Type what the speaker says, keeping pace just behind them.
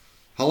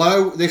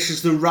Hello, this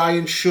is the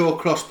Ryan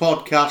Shawcross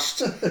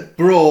podcast,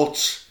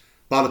 brought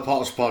by the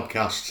Potters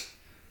Podcast.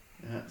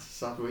 Yeah, it's a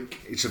sad week.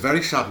 It's a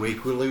very sad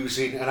week. We're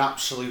losing an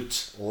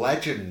absolute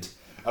legend.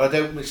 And I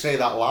don't say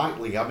that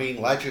lightly, I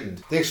mean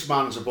legend. This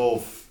man's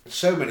above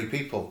so many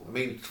people. I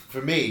mean,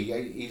 for me,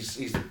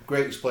 he's the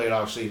greatest player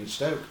I've seen at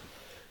Stoke.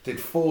 Did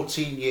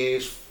 14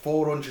 years,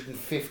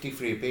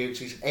 453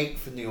 appearances,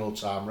 8th in the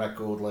all-time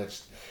record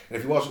list. And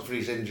if it wasn't for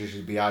his injuries,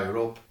 he'd be higher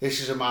up. This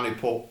is a man who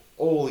put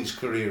all his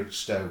career at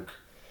Stoke.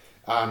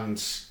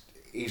 And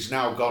he's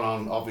now gone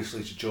on,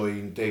 obviously, to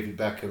join David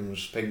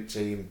Beckham's pink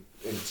team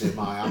into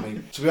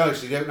Miami. To be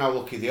honest, you don't know how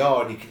lucky they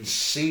are, and you can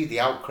see the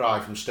outcry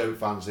from Stoke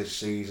fans this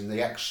season.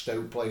 The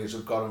ex-Stoke players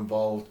have got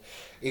involved.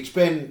 It's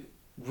been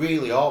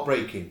really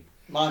heartbreaking.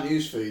 My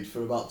newsfeed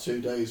for about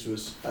 2 days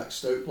was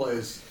ex-Stoke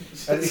players.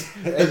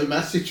 There's a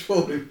message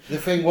for him. The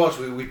thing was,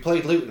 we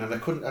played Luton, and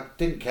I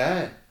didn't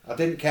care. I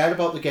didn't care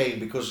about the game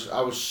because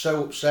I was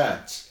so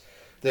upset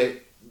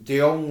that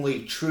the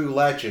only true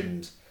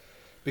legend.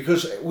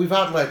 Because we've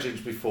had legends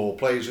before,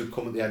 players who've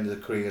come at the end of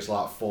their careers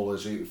like Fuller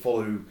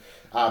who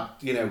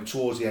had,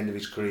 towards the end of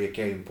his career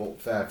came and put a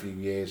fair few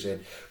years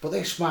in. But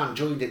this man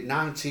joined at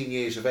 19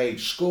 years of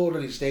age, scored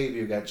on his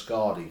debut against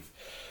Cardiff,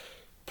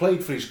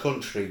 played for his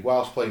country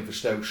whilst playing for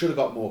Stoke, should have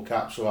got more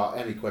caps without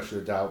any question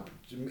of doubt.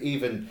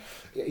 Even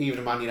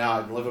Man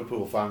United and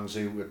Liverpool fans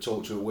who were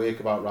talked to at work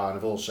about Ryan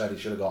have all said he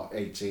should have got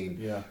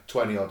 18,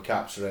 20 odd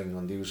caps for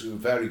England. He was a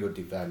very good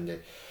defender.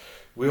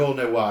 We all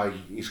know why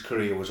his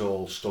career was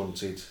all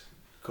stunted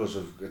because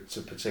of it's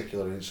a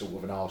particular incident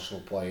with an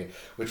Arsenal player,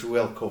 which we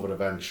will cover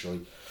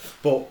eventually.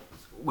 But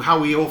how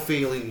were your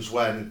feelings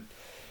when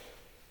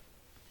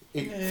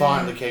it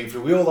finally came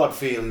through? We all had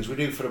feelings. We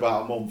knew for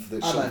about a month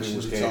that something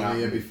was going to happen. I mentioned the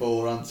year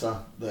before, hadn't I,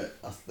 that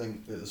I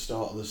think at the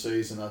start of the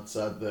season I'd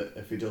said that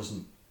if he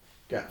doesn't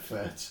get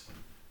fit,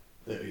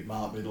 that it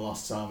might be the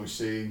last time we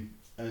see him.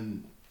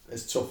 And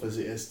as tough as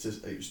it is,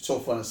 it was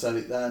tough when I said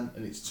it then,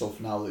 and it's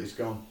tough now that he's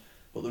gone.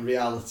 But the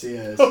reality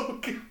is,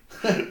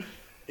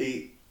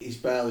 he's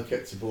barely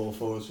kicked a ball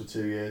for us for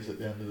 2 years at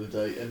the end of the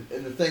day. And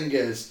the thing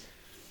is,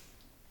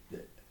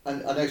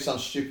 and I know it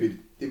sounds stupid,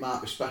 there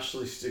might be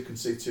specialists who can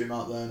see to him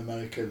out there in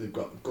America. They've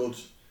got good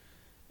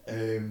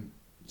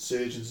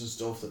surgeons and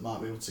stuff that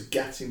might be able to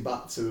get him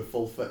back to a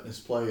full fitness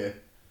player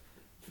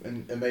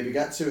and maybe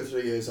get 2 or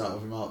 3 years out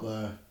of him out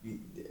there.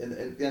 And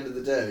at the end of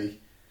the day,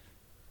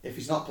 if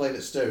he's not playing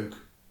at Stoke,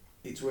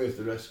 it's worth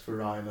the risk for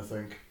Ryan, I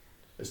think.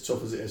 As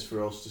tough as it is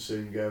for us to see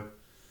him go.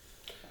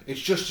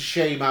 It's just a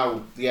shame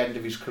how the end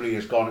of his career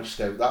has gone at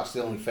Stoke. That's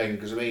the only thing.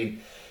 Because, I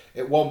mean,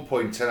 at one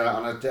point, and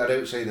I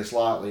don't say this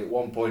lightly, at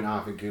one point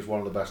I think he was one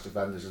of the best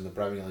defenders in the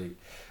Premier League.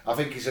 I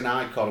think he's an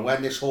icon. And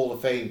when this Hall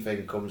of Fame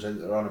thing comes in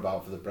that they're on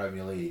about for the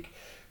Premier League,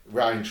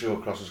 Ryan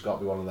Shawcross has got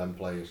to be one of them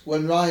players.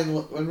 When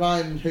Ryan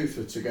and Huth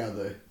were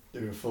together, they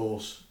were a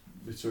force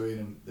between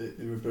them.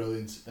 They were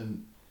brilliant.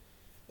 And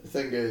the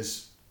thing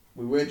is,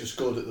 we weren't just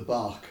good at the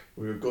back,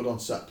 we were good on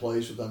set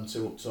plays with them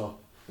two up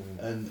top.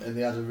 And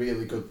they had a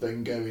really good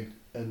thing going.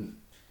 And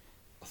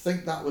I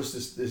think that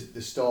was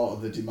the start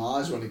of the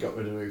demise when he got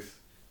rid of Ruth,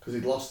 because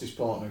he'd lost his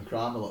partner in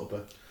crime a little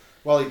bit.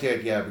 Well, he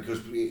did, yeah, because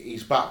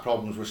his back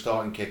problems were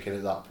starting kicking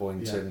at that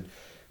point. Yeah. And,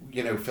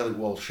 Philip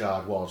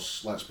Woolshard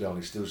was, let's be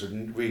honest, there was a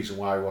reason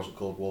why he wasn't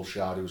called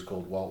Woolshard, he was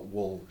called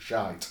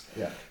Woolshite.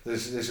 Yeah.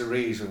 There's a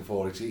reason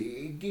for it.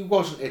 He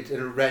wasn't an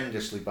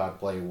horrendously bad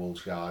player,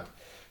 Woolshard.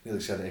 Nearly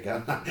said it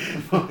again.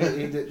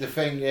 The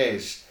thing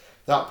is,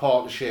 that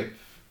partnership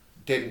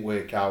didn't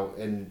work out,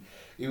 and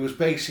he was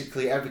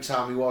basically, every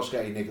time he was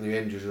getting niggly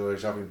injuries or he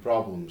was having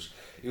problems,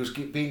 he was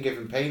being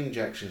given pain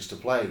injections to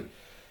play.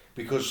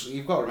 Because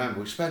you've got to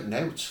remember, we spent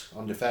notes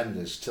on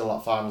defenders till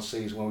that final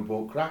season when we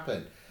bought crap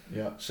in.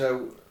 Yeah.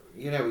 So,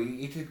 he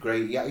did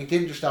great. Yeah, he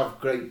didn't just have a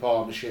great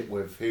partnership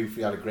with Hoof,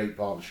 he had a great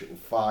partnership with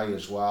Fye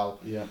as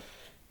well. Yeah.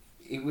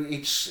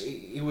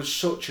 He was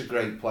such a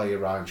great player,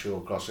 Ryan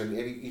Shawcross, and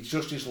it's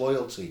just his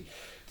loyalty.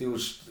 There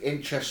was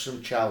interest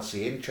from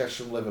Chelsea, interest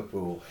from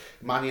Liverpool.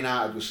 Man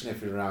United was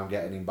sniffing around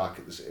getting him back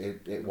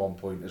at one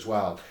point as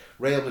well.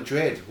 Real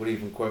Madrid were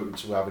even quoted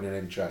to having an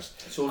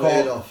interest. It's all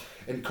heard off.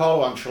 And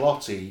Carlo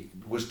Ancelotti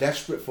was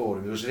desperate for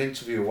him. There was an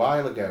interview a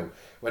while ago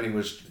when he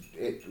was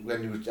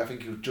I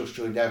think he was just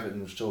joined Everton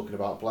and was talking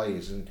about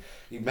players, and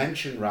he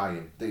mentioned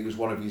Ryan, that he was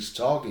one of his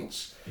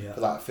targets for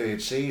that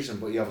third season,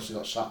 but he obviously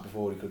got sacked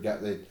before he could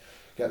get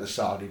the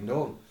signing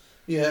done.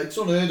 Yeah, it's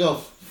unheard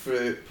of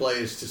for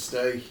players to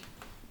stay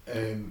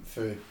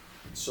for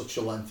such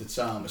a length of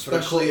time,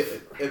 especially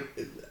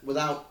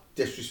without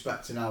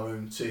disrespecting our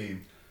own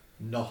team,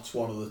 not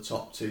one of the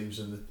top teams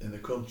in the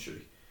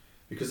country.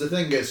 Because the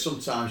thing is,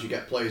 sometimes you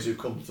get players who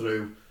come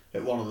through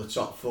at one of the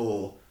top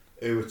 4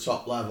 who are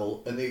top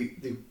level, and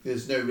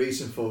there's no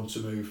reason for them to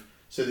move,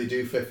 so they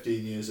do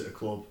 15 years at a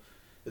club.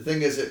 The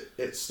thing is,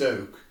 at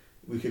Stoke,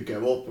 we could go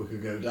up, we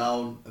could go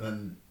down, and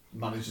then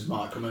managers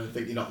might come in and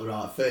think you're not the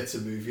right fit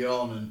and move you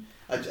on.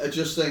 And I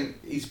just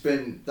think he's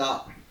been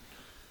that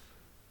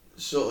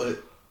sort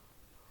of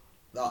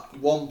that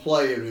one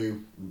player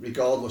who,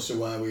 regardless of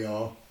where we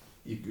are,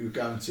 you were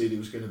guaranteed he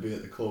was going to be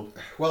at the club.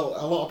 Well,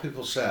 a lot of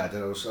people said,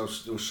 there was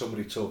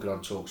somebody talking on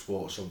TalkSport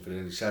or something,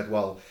 and he said,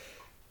 well,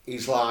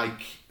 he's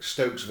like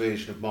Stoke's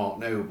version of Mark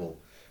Noble.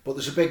 But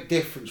there's a big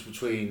difference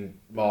between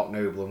Mark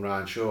Noble and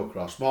Ryan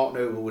Shawcross. Mark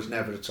Noble was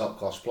never a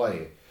top-class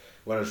player,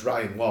 whereas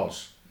Ryan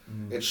was.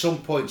 At some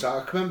point,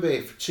 I can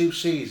remember for 2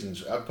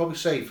 seasons, I'd probably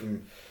say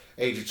from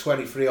age of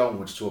 23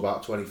 onwards to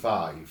about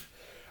 25,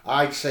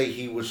 I'd say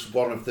he was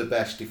one of the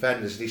best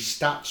defenders. His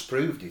stats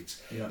proved it.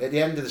 Yeah. At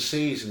the end of the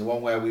season, the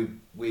one where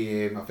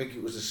we I think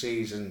it was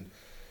the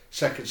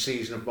second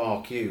season of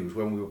Mark Hughes,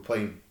 when we were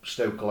playing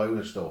Stoke alone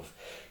and stuff,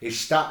 his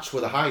stats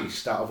were the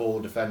highest out of all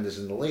the defenders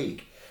in the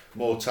league.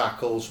 More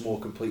tackles, more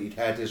completed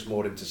headers,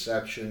 more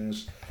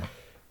interceptions.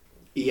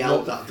 He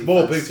held that defence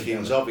more bookings,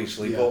 together.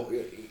 obviously, but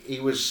he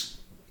was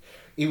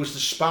the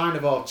spine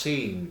of our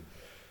team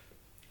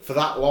for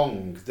that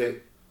long.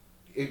 That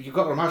you've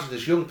got to imagine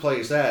there's young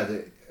players there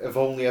that have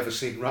only ever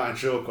seen Ryan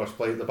Shawcross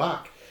play at the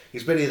back.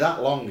 He's been here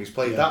that long, he's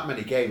played that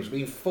many games. I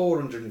mean,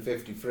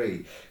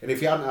 453. And if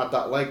he hadn't had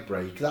that leg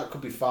break, that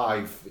could be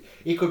 5.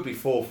 He could be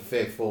 4th or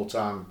 5th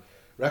full-time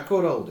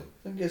record holder.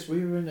 I think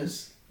we were in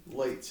his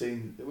late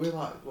teen. We were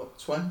like, what,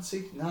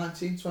 20,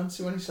 19,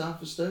 20 when he signed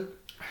for Stoke?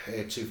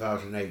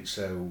 2008,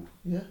 so...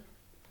 Yeah.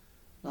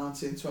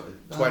 19, 20.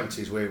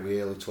 20s, weren't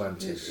we? Early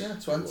 20s. Yeah,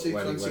 20,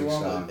 when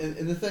 21.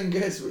 And the thing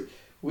is,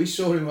 we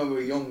saw him when we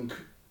were young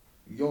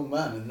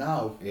men, and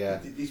now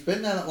he's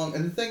been there that long.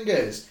 And the thing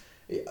is,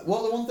 the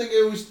one thing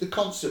the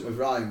constant with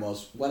Ryan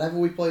was, whenever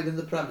we played in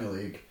the Premier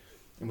League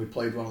and we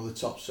played one of the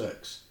top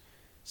 6,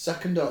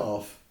 second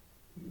half,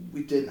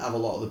 we didn't have a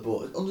lot of the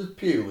ball. Under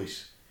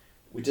Pulis,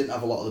 we didn't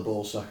have a lot of the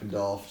ball second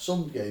half.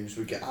 Some games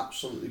we get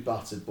absolutely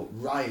battered, but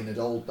Ryan had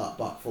held that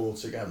back four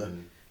together.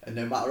 And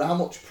no matter how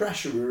much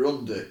pressure we were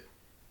under,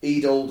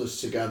 he'd hold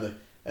us together.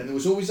 And there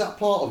was always that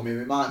part of me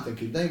in my mind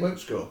thinking, they won't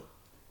score.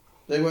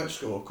 They won't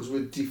score because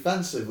we're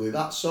defensively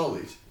that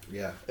solid.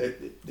 Yeah.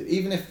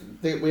 Even if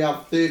we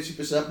have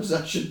 30%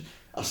 possession,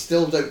 I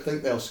still don't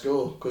think they'll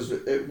score, because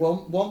at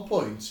one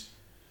point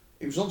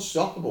it was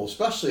unstoppable,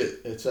 especially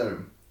at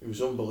home. It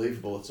was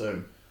unbelievable at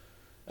home.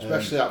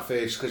 Especially that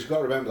first, because you've got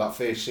to remember that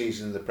first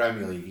season in the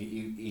Premier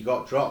League, he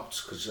got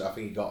dropped because I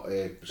think he got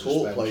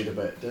Court played a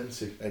bit, didn't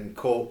he? And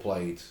Court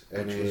played.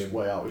 And which was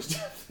way out of his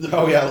depth.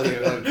 Court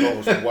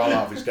was well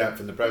out of his depth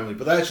in the Premier League.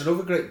 But there's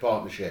another great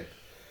partnership.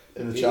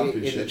 In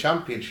the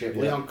Championship.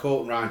 Leon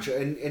Court and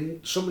Ryan.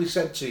 And somebody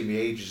said to me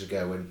ages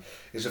ago, and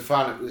is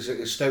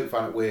a Stoke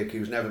fan at work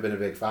who's never been a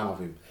big fan of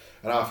him,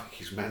 and I think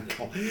he's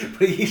mental.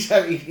 But he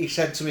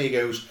said to me, he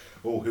goes,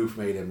 "Oh, Hoof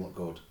made him look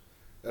good."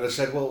 And I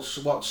said, "Well,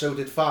 so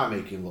did Fire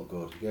make him look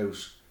good?" He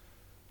goes,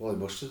 "Well, he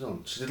must have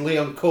done." So did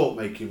Leon Court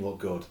make him look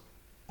good?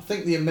 I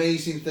think the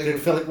amazing thing... Did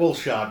Philip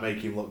Wilshard make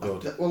him look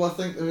good? Well, I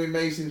think the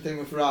amazing thing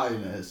with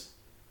Ryan is,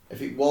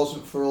 if it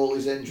wasn't for all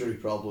his injury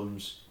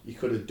problems, you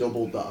could have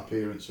doubled that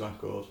appearance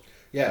record.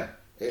 Yeah.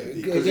 At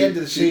the end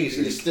of the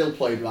season... He still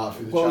played right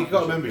through the Championship. Well, you've got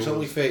to remember, he's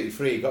only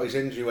 33. He got his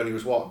injury when he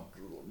was,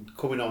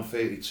 coming on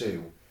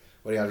 32,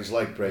 when he had his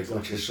leg break,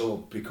 which has sort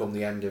of become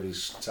the end of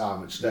his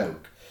time at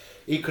Stoke.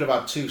 He could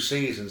have had 2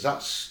 seasons.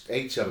 That's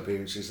 80 odd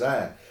appearances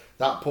there.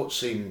 That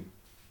puts him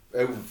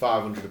over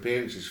 500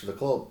 appearances for the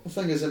club. The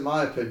thing is, in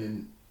my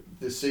opinion,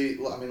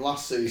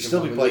 last season... He'd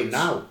still be playing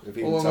now. If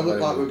he when we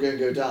looked like we were going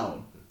to go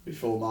down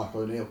before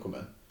Michael O'Neill come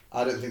in,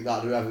 I don't think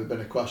that would have ever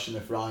been a question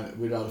if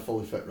we'd had a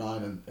fully fit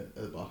Ryan at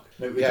the back.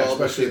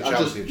 Especially in the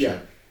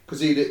Championship. Because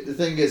the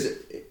thing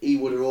is, he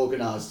would have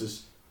organised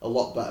us a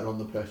lot better on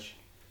the pitch.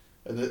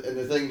 And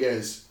the thing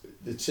is,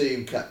 the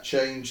team kept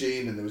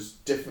changing, and there was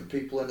different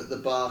people in at the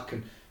back.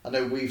 And I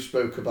know we've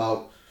spoke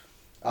about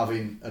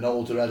having an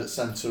older head at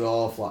centre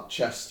half like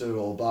Chester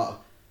or that.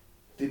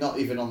 They're not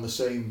even on the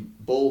same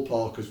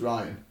ballpark as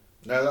Ryan.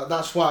 No,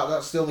 that's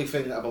the only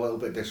thing that I'm a little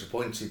bit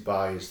disappointed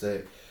by, is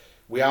that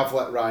we have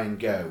let Ryan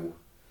go,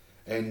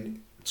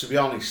 and to be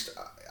honest,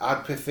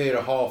 I'd prefer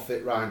a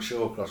half-fit Ryan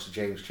Shawcross to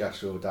James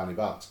Chester or Danny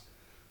Batt.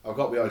 I've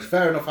got to be honest.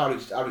 Fair enough, Harry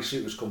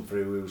Souttar's come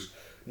through, who's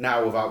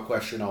now without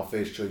question our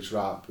first choice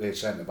right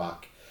centre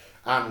back,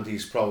 and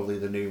he's probably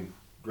the new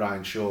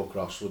Ryan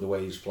Shawcross with the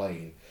way he's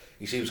playing.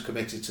 He seems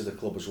committed to the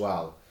club as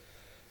well.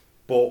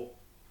 But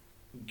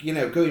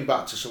going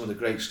back to some of the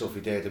great stuff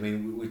he did, I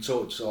mean, we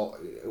talked a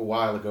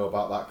while ago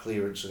about that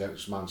clearance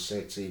against Man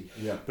City,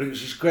 but it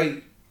was his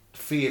great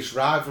fierce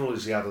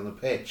rivalries he had on the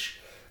pitch.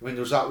 I mean,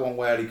 there was that one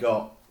where he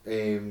got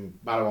Marouane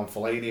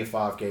Fellaini a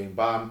 5-game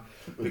ban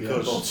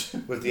because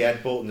with the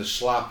headbutt and the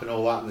slap and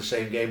all that in the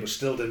same game, but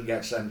still didn't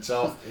get sent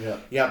off.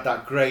 He had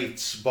that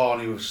great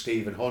Barney with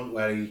Stephen Hunt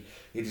where he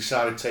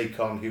decided to take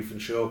on Hoof and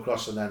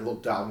Shawcross and then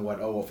looked at him and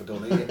went, "Oh, what have I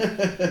done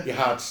here?" You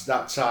had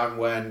that time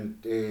when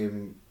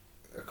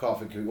I can't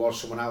think who it was,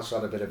 someone else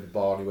had a bit of a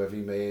Barney with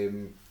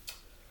him,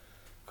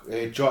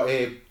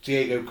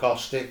 Diego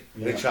Costa,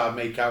 which I'd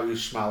make out he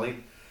was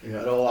smelling. And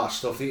all that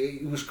stuff.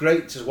 It was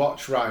great to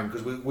watch Ryan,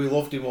 because we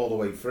loved him all the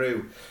way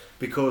through,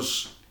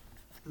 because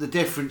the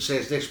difference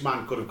is this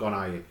man could have gone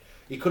higher.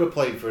 He could have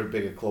played for a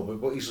bigger club,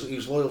 but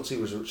his loyalty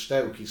was at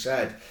Stoke. He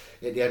said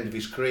at the end of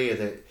his career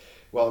that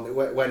Well,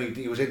 when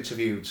he was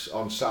interviewed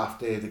on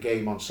Saturday, the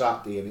game on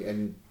Saturday,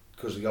 and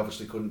because he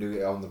obviously couldn't do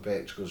it on the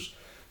pitch because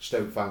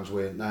Stoke fans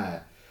weren't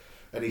there,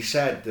 and he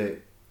said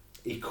that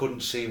he couldn't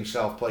see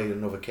himself playing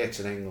another kit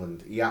in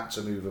England. He had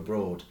to move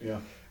abroad. Yeah.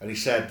 And he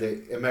said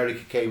that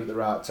America came at the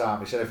right time.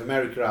 He said if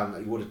America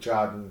hadn't, he would have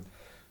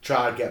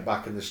tried to get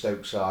back in the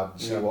Stoke side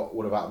and see what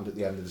would have happened at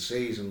the end of the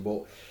season.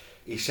 But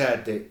he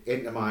said that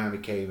Inter Miami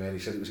came in. He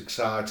said it was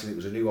exciting. It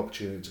was a new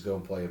opportunity to go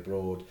and play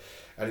abroad,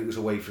 and it was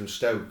away from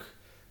Stoke.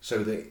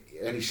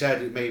 And he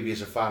said it maybe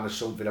as a fan of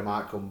something I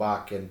might come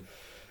back. And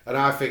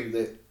I think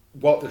that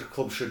what the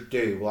club should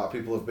do, like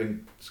people have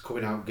been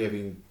coming out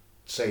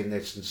saying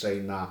this and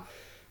saying that.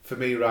 For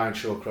me, Ryan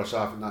Shawcross,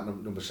 I think that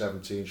number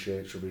 17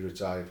 shirt should be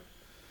retired.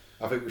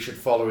 I think we should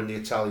follow in the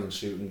Italian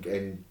suit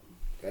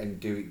and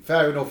do it.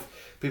 Fair enough,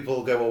 people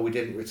will go, well, we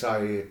didn't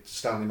retire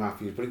Stanley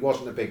Matthews, but it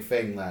wasn't a big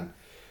thing then.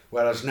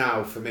 Whereas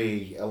now, for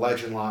me, a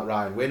legend like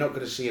Ryan, we're not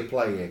going to see a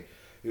player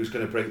who's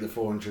going to break the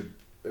 400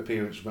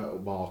 appearance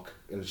mark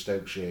in a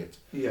Stoke shirt.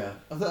 Yeah,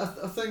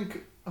 I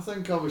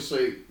think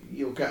obviously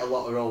you'll get a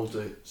lot of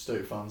older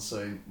Stoke fans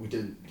saying we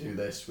didn't do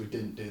this, we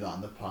didn't do that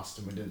in the past,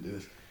 and we didn't do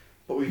this.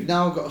 But we've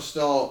now got to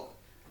start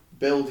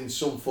building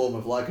some form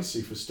of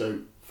legacy for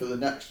Stoke for the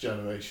next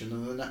generation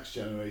and the next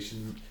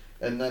generation,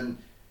 and then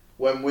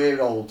when we're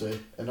older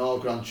and our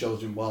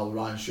grandchildren,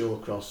 Ryan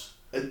Shawcross,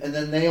 and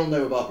then they'll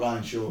know about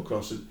Ryan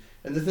Shawcross.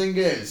 And the thing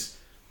is,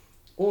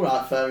 all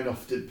right, fair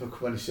enough, didn't pick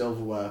up any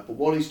silverware, but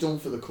what he's done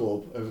for the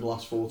club over the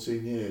last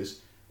 14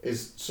 years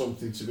is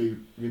something to be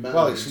remembered.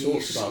 Well, and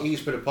talked about.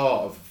 He's been a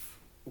part of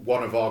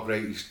one of our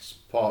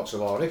greatest parts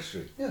of our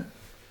history. Yeah.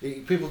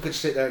 People could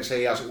sit there and say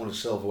he hasn't won a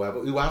silverware,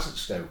 but who hasn't,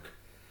 Stoke?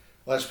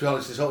 Let's be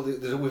honest,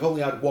 we've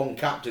only had one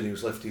captain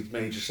who's lifted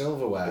major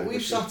silverware. But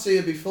we've sat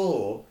here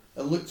before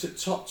and looked at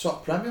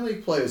top Premier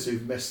League players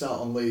who've missed out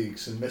on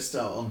leagues and missed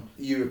out on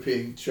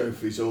European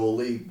trophies or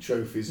league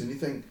trophies, and you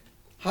think,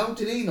 how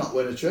did he not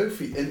win a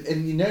trophy?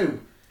 And you know,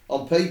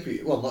 on paper,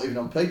 well, not even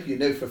on paper, you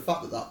know for a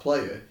fact that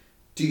player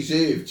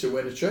deserved to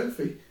win a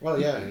trophy. Well,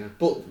 yeah.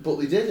 But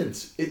they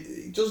didn't.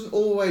 It doesn't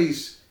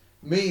always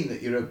mean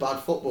that you're a bad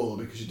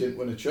footballer because you didn't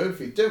win a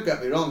trophy. Don't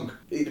get me wrong,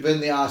 it'd have been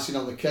the icing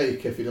on the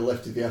cake if he'd have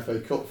lifted the FA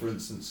Cup, for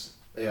instance.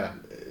 Yeah.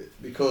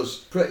 Because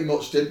pretty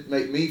much did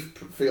make me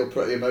feel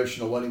pretty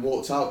emotional when he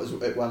walked out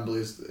at Wembley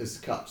as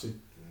the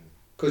captain.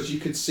 Because you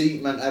could see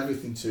it meant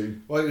everything to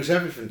him. Well, it was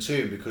everything to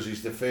him because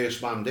he's the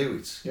first man to do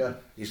it. Yeah.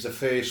 He's the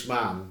first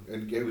man,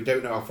 and we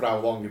don't know for how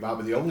long he might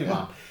be the only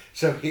man.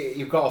 So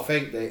you've got to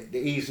think that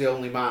he's the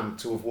only man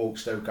to have walked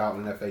Stoke out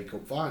in an FA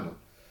Cup final.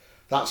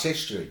 That's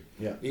history.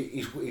 Yeah.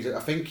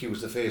 I think he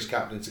was the first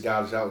captain to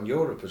guide us out in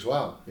Europe as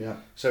well. Yeah.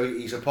 So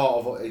he's a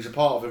part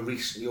of a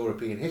recent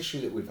European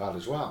history that we've had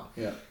as well.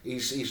 Yeah.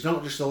 He's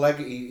not just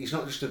he's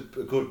not just a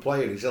good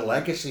player. He's a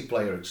legacy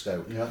player at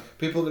Stoke. Yeah.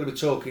 People are going to be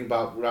talking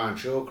about Ryan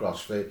Shawcross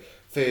for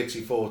 30,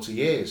 40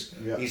 years.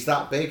 Yeah. He's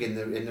that big in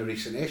the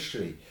recent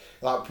history.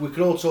 Like we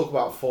could all talk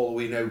about Fuller.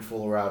 We know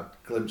Fuller had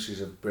glimpses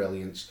of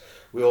brilliance.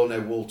 We all know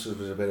Walters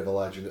was a bit of a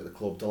legend at the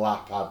club.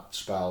 Delap had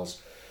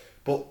spells,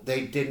 but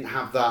they didn't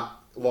have that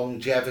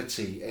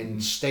longevity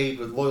and stayed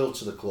loyal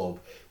to the club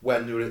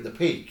when they were at the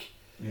peak.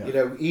 Yeah. You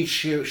know, he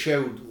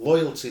showed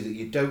loyalty that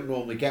you don't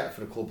normally get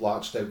for a club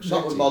like Stoke City.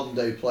 Not with modern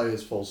day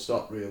players, full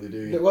stop, really,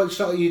 do you? Well, it's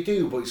not you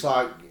do, but it's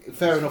like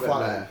fair enough.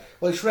 Like rare.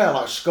 Well, it's rare,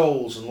 like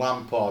Scholes and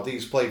Lampard.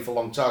 These played for a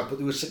long time, but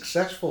they were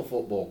successful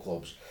football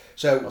clubs.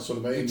 So that's what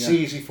I mean, it's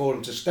easy for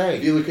them to stay.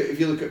 If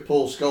you look at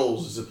Paul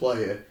Scholes as a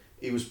player,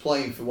 he was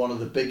playing for one of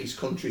the biggest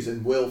countries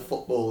in world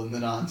football in the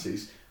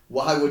 90s.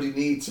 Why would he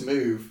need to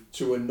move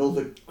to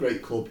another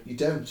great club? You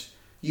don't.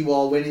 You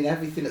are winning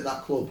everything at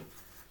that club.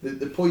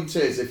 The point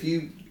is, if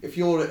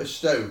you're at a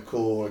Stoke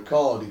or a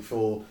Cardiff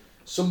or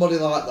somebody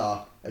like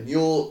that, and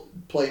you're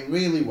playing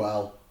really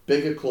well,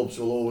 bigger clubs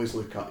will always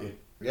look at you.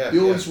 Yeah, they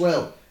always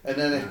will. And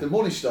then if the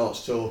money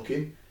starts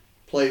talking,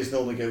 players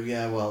normally go,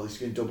 yeah, well, he's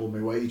going to double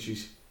my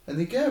wages, and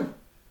they go.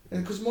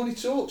 And because money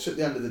talks at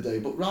the end of the day.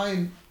 But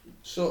Ryan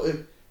sort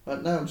of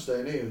went, no, I'm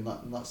staying here, and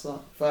that's that.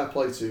 Fair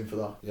play to him for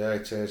that. Yeah,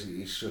 it is.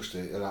 He's just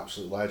an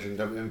absolute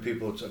legend. I mean,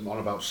 people are on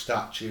about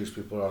statues,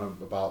 people are on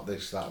about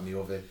this, that and the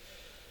other.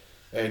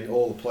 And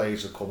all the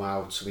players have come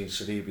out. I mean,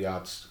 Sidibe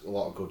had a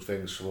lot of good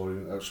things for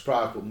him. I was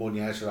surprised, but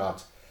Muniz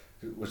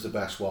was the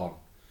best one.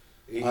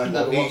 He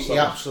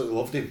absolutely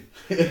loved him.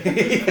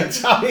 He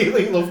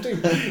entirely loved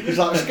him. He's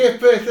like,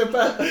 skipper,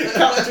 the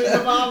captain,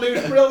 the man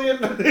who's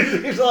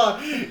brilliant. He's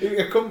like,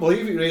 I couldn't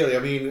believe it really. I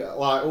mean,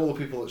 like all the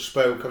people that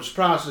spoke, I'm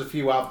surprised there's a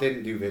few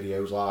didn't do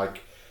videos.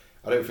 Like,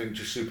 I don't think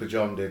just Super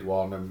John did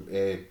one.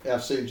 Yeah,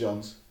 I've seen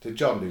John's. Did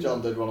John do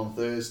John did one on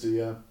Thursday,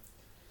 yeah.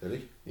 Did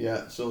he?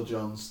 Yeah, saw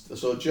John's. I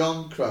saw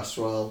John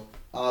Cresswell,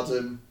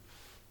 Adam,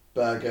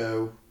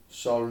 Bergo,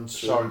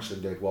 Sorensen.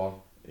 Sorensen did one.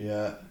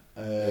 Yeah.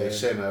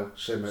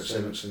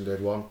 Simonson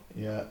did one.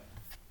 Yeah.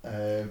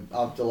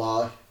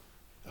 Abdullah,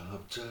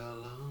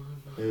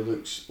 who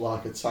looks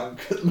like a tank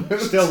at the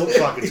moment. Still looks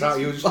like a tank.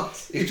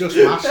 He's just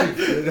massive.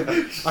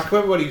 I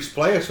remember when he was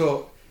playing, I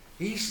thought,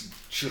 he's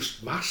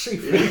just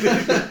massive.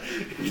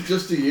 He's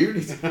just a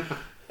unit.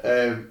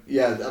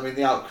 Yeah, I mean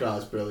the outcry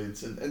is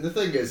brilliant, and the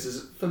thing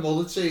is from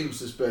other teams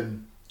there's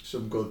been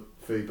some good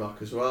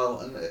feedback as well,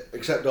 and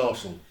except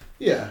Arsenal.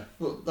 Yeah,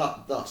 but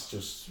that's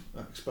just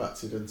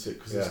expected, isn't it?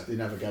 Because they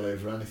never get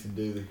over anything,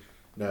 do they?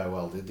 No,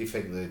 well, they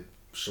think they're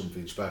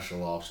something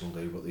special, Arsenal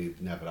do, but they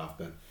never have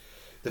been.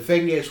 The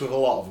thing is with a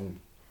lot of them,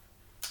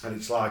 and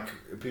it's like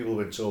people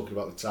have been talking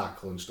about the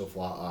tackle and stuff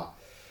like that,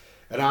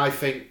 and I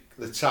think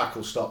the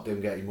tackle stopped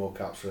him getting more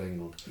caps for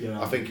England. Yeah.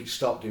 I think it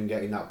stopped him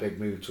getting that big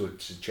move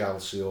to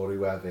Chelsea or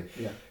whoever.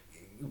 Yeah.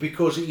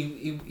 Because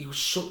he was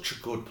such a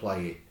good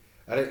player.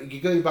 And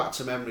you're going back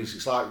to memories,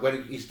 it's like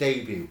when his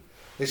debut,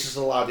 this is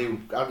a lad who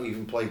hadn't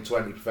even played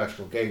 20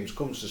 professional games,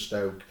 comes to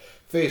Stoke,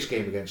 first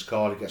game against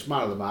Cardiff, gets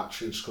man of the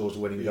match and scores the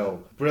winning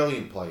goal.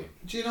 Brilliant player.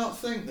 Do you not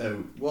think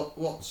though,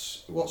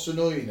 what's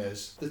annoying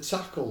is the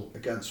tackle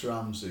against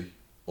Ramsey?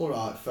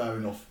 Alright, fair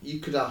enough. You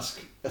could ask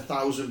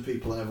 1,000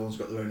 people and everyone's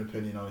got their own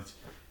opinion on it.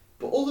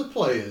 But other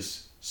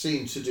players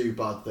seem to do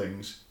bad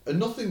things and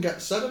nothing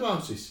gets said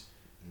about it.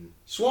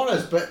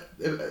 Suarez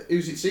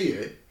who's it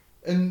here,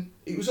 and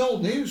it was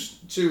old news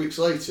 2 weeks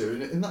later,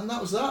 and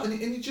that was that. And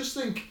you just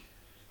think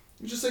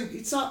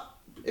it's that.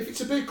 If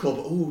it's a big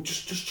club,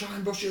 just try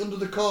and brush it under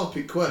the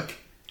carpet quick.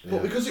 Yeah.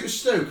 But because it was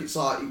Stoke, it's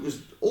like it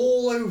was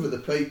all over the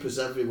papers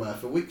everywhere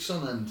for weeks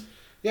on end.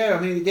 Yeah, I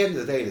mean, at the end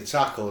of the day, the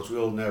tackle, as we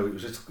all know, it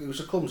was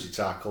a clumsy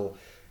tackle.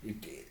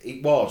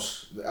 It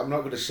was. I'm not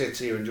going to sit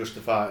here and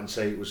justify it and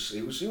say it was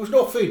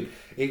nothing.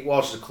 It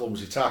was a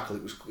clumsy tackle.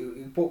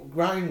 But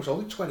Ryan was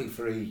only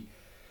 23,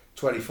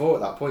 24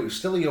 at that point. He was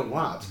still a young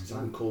lad. His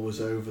ankle was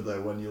over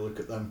though when you look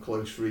at them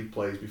close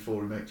replays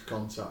before he makes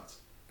contact.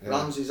 Yeah.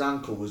 Ramsey's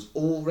ankle was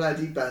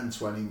already bent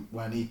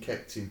when he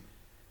kicked him.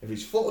 If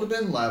his foot had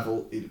been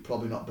level, it'd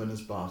probably not been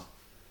as bad.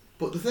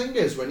 But the thing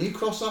is, when you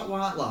cross that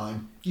white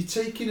line, you're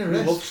taking a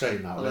risk. I love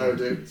saying that. I know,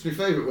 dude. It's my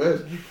favourite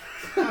word.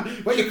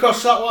 When you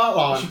cross that white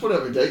line... You should put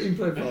it on my dating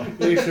profile.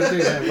 You should do,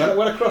 yeah.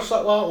 When I cross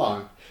that white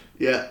line...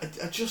 Yeah,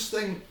 I just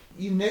think,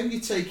 you're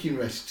taking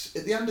risks.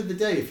 At the end of the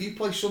day, if you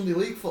play Sunday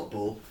League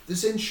football,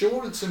 there's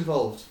insurance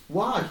involved.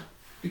 Why?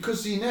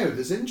 Because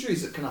there's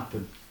injuries that can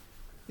happen.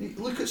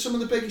 Look at some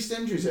of the biggest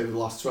injuries over the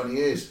last 20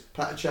 years.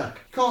 Petr Cech.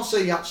 You can't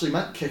say he actually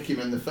meant kick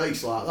him in the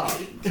face like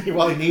that.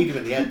 Well, he needed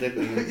him in the head,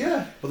 didn't he?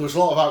 Yeah. But there was a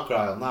lot of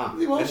outcry on that.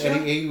 He was,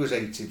 and he was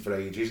hated for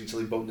ages until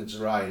he bumped into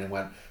Ryan and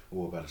went, I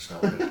better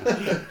stop it.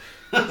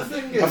 The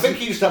thing is... I think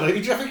he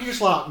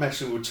just like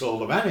messing with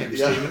taller men him,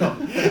 Stephen. I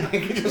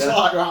think he just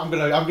like, right, I'm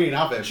going to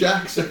have him.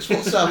 Jack,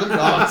 6'7",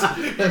 right.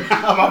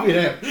 I'm having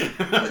him.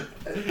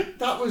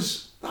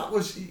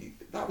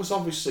 That was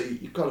obviously,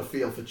 you've got to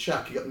feel for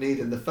Cech. He got kneed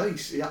in the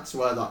face. He had to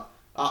wear that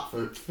hat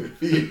for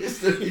years.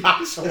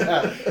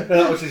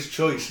 That was his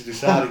choice. He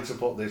decided to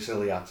put this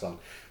silly hat on.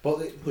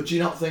 But do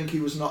you not think he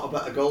was not a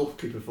better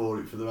goalkeeper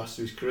for the rest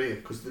of his career?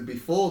 Because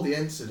before the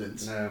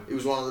incident, he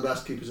was one of the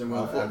best keepers in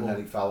world football. And then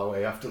he fell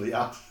away after the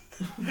hat.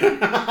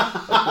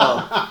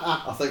 Well,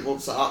 I think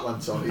once the hat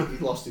went on, he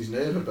lost his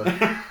nerve a bit.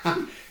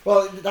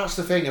 Well, that's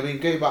the thing. I mean,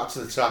 going back to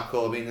the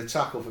tackle, I mean, the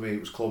tackle for me, it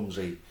was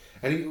clumsy.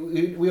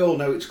 And we all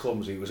know it's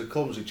clumsy. It was a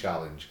clumsy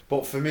challenge.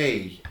 But for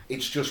me,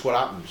 it's just what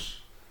happens.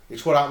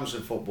 It's what happens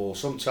in football.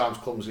 Sometimes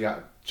clumsy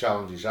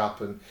challenges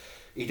happen.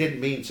 He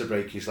didn't mean to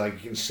break his leg.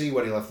 You can see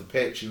when he left the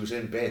pitch, he was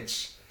in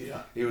bits.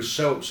 Yeah. He was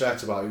so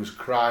upset about it. He was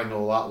crying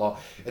all that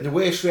lot. And the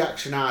worst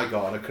reaction I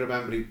got, and I can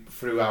remember he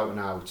threw out and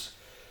out,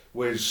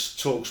 was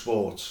Talk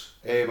Sport.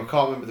 I can't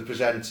remember the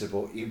presenter,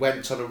 but he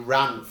went on a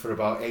rant for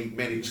about 8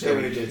 minutes.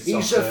 Going,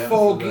 he's a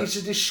thug, he's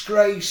a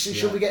disgrace, he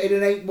should be getting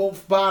an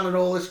 8-month ban and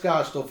all this kind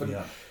of stuff. And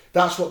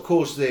that's what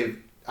caused the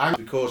anger,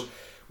 because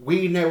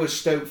we know as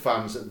Stoke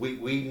fans that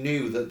we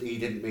knew that he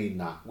didn't mean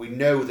that. We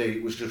know that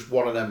it was just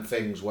one of them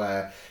things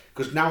where,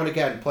 because now and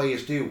again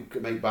players do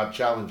make bad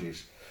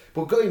challenges.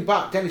 But going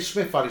back, Dennis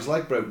Smith had his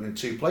leg broken in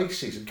 2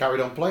 places and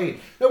carried on playing.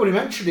 Nobody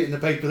mentioned it in the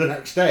paper the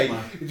next day.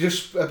 No.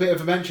 Just a bit of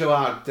a mention of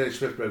how Dennis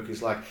Smith broke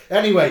his leg.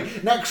 Anyway,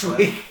 next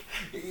week...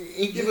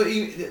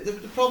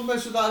 the problem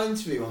is with that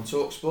interview on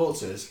Talk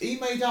Sport is he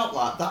made out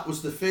like that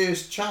was the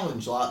first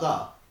challenge like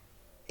that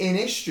in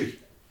history.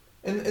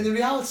 And the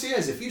reality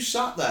is, if you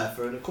sat there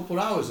for a couple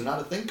of hours and had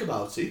to think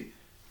about it,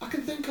 I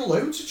can think of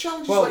loads of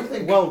challenges.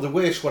 Well, the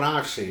worst one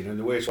I've seen, and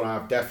the worst one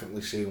I've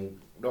definitely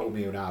seen, not with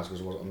me and ours,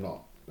 because I'm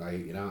not... I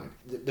hate United.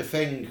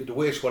 The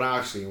worst one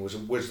I've seen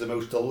was the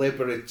most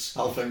deliberate.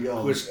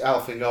 Alfingong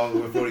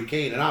with Roy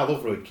Keane, and I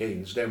love Roy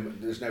Keane.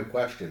 There's no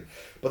question.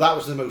 But that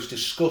was the most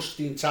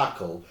disgusting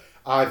tackle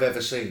I've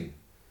ever seen.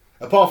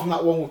 Apart from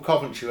that one with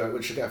Coventry,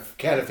 which I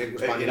think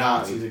was Man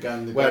United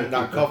again, when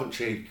that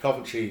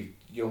Coventry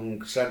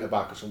young centre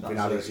back or something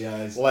had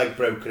his leg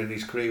broken and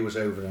his career was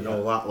over and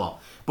all that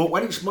lot. But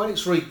when it's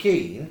Roy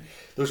Keane,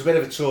 there was a bit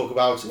of a talk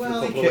about it for a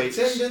couple of weeks.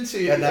 And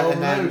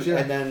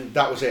then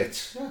that was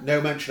it. Yeah. No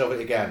mention of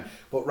it again.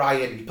 But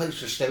Ryan, he plays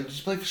for Stoke. Does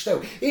he play for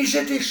Stoke? He's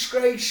a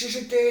disgrace. He's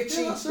a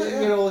dirty.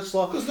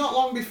 Because not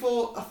long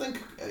before, I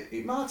think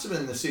it might have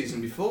been the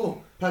season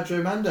before,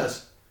 Pedro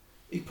Mendes,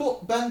 he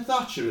put Ben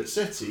Thatcher at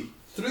City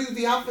through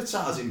the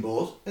advertising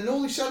board, and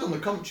all he said on the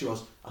commentary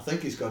was, I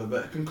think he's got a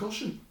bit of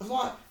concussion. I was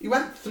like, he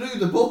went through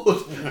the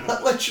board,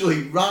 like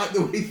literally right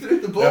the way through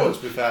the board. No,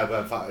 to be fair,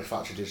 but in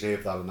fact he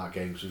deserved that in that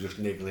game, so just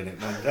niggling it.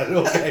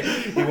 Okay,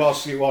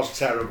 he was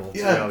terrible.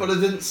 Yeah, but I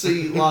didn't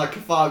see like a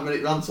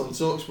 5-minute rant on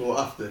TalkSport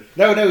after.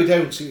 No, he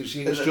don't. It's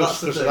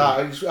just because of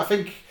that. I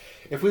think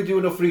if we do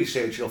enough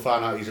research, you'll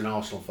find out he's an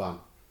Arsenal fan.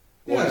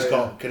 Or he's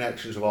got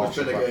connections with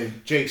Arsenal.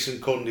 Jason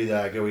Cundy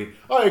there going,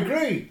 I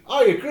agree.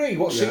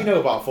 What's he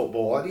know about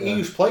football? He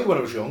used to play when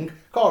I was young.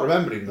 Can't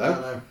remember him though.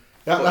 No.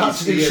 I had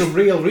to do some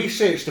real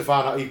research to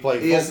find out he played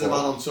football. He is the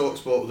man on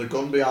TalkSport with a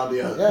gun behind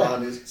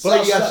his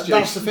But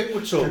that's the thing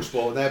with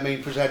TalkSport and their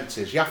main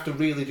presenters. You have to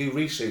really do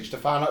research to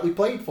find out they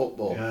played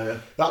football.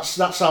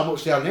 That's how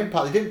much they had an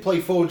impact. They didn't play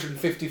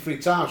 453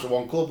 times for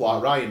one club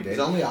like Ryan did.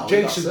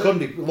 Jason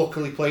Cundy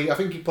luckily played, I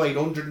think he played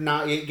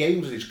 198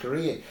 games in his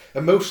career,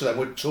 and most of them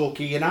were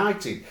Torquay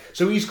United.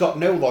 So he's got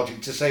no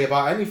logic to say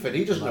about anything.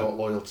 He doesn't know what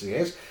loyalty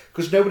is,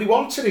 because nobody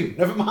wanted him.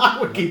 Never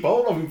mind, we keep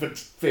hold of him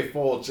for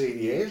 14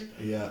 years.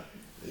 Yeah.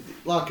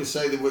 Like I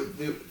say,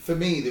 for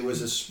me, there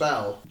was a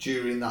spell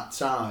during that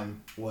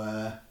time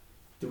where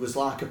there was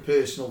like a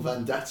personal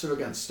vendetta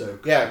against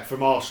Stoke. Yeah,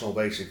 from Arsenal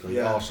basically.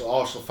 Yeah.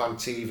 Arsenal fan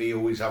TV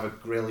always have a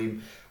grill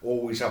him,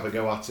 always have a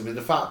go at him. And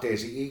the fact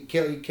is, he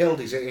killed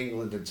his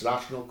England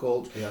international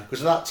cult.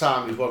 Because at that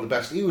time he was one of the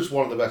best. He was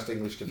one of the best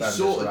English defenders.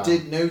 He sort of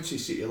did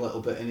notice it a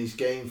little bit in his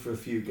game for a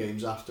few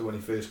games after when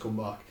he first come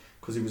back,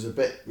 because he was a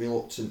bit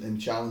reluctant in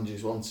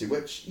challenges, wasn't he?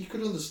 Which you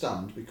could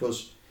understand,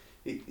 because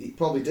it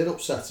probably did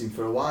upset him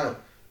for a while.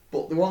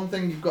 But the one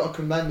thing you've got to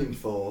commend him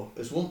for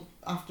is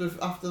after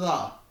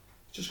that,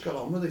 just got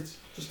on with it.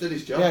 Just did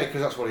his job. Yeah, because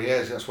that's what he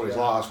is. That's what he's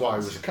like. That's why he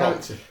was a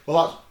character.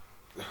 Well,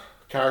 that's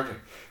character.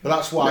 But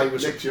that's why he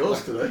was. Nick's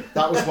yours today.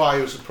 That was why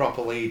he was a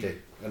proper leader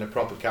and a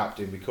proper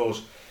captain.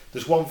 Because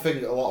there's one thing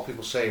that a lot of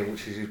people say,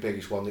 which is his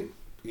biggest one, that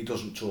he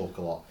doesn't talk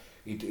a lot.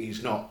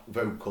 He's not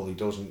vocal. He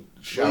doesn't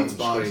shout and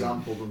scream. By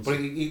example, but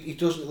he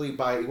doesn't lead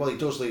by. Well, he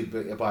does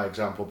lead by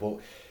example, but.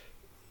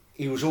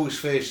 He was always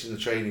first in the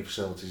training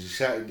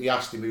facilities. He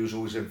asked him who was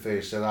always in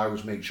first, said I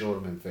always make sure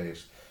I'm in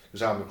first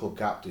because I'm the club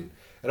captain.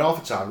 And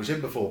half the time he was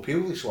in before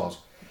Pulis was.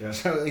 Yeah.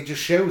 So it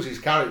just shows his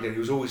character. He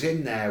was always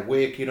in there,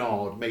 working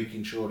hard,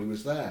 making sure he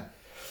was there.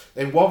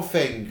 And one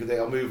thing that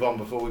I'll move on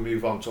before we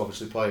move on to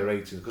obviously player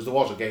ratings, because there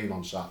was a game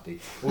on Saturday.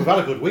 We've had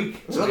a good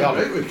week. We've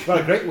had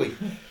a great week.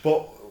 But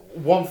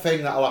one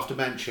thing that I'll have to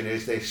mention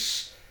is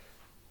this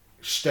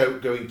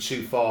Stoke going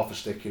too far for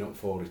sticking up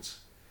for it.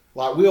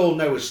 Like we all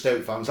know as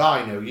Stoke fans,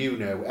 I know, you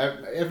know,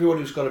 everyone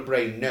who's got a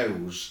brain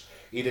knows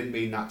he didn't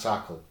mean that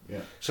tackle. Yeah.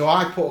 So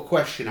I put a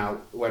question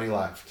out when he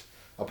left.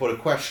 I put a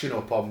question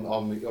up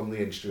on the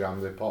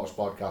Instagram, the Potters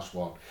Podcast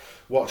one.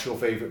 What's your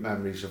favourite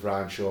memories of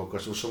Ryan Shawcross?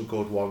 Because there were some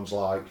good ones,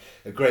 like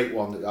a great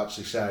one that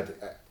actually said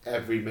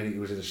every minute he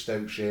was in a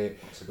Stoke shirt,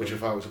 which I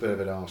thought was a bit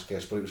of an arse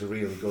kiss, but it was a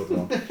really good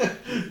one.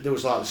 There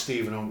was like the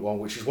Stephen Hunt one,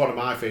 which is one of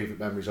my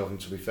favourite memories of him,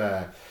 to be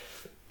fair.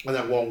 And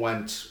then one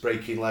went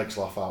breaking legs,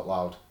 laugh out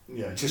loud.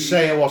 Yeah. To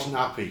say I wasn't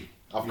happy.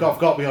 I've got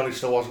to be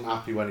honest, I wasn't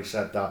happy when he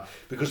said that.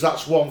 Because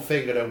that's one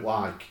thing I don't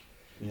like.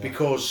 Yeah.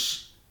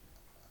 Because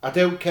I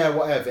don't care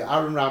whatever.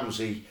 Aaron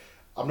Ramsey,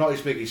 I'm not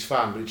his biggest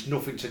fan, but it's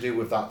nothing to do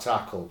with that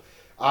tackle.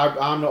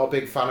 I'm not a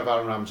big fan of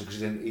Aaron Ramsey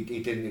because he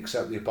didn't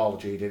accept the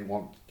apology. He didn't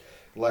want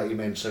to let him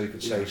in so he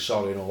could say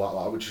sorry and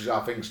all that, which is, I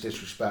think, is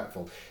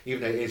disrespectful,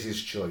 even though it is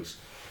his choice.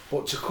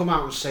 But to come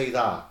out and say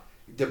that,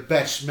 the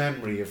best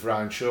memory of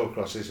Ryan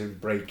Shawcross is him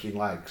breaking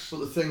legs. But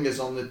the thing is,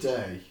 on the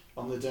day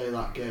of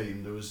that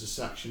game, there was a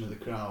section of the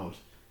crowd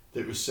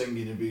that was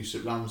singing abuse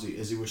at Ramsey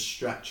as he was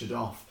stretchered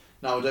off.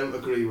 Now, I don't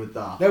agree with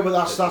that. No, but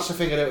that's the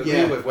thing I don't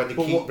agree with when they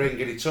keep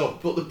bringing it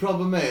up. But the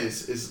problem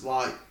is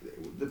like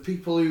the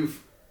people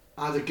who've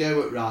had a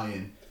go at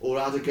Ryan or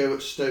had a go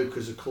at Stoke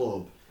as a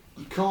club,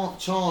 you can't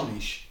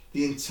tarnish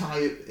the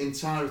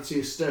entirety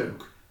of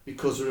Stoke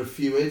because there are a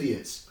few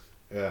idiots.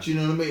 Yeah. Do you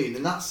know what I mean?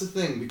 And that's the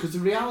thing, because the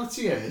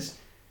reality is,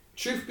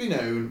 truth be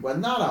known,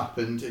 when that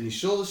happened and you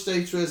saw the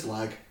state of his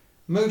leg,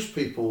 most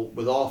people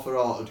with half a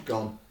heart had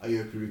gone, I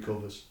hope he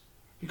recovers.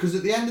 Because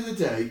at the end of the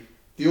day,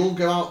 they all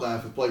go out there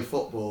to play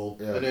football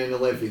and earn a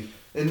living.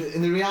 And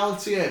the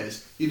reality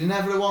is, you'd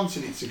never have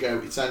wanted it to go,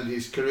 it's ended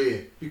his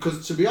career.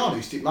 Because to be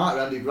honest, it might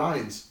have ended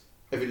Ryan's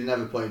if he'd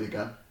never played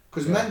again.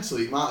 Because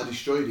mentally it might have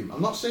destroyed him.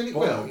 I'm not saying it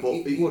will, but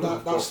it would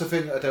have. That's the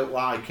thing that I don't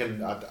like,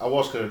 and I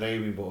was going to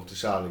name him, but I've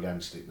decided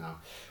against it now.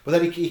 But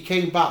then he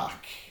came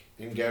back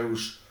and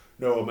goes,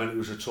 no, I meant he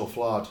was a tough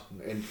lad,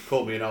 and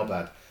called me an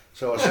knobhead.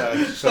 So I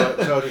said,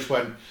 so I just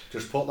went,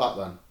 just put that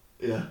then.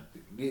 Yeah.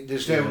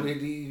 There's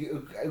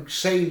no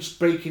saying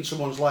breaking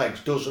someone's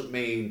legs doesn't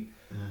mean.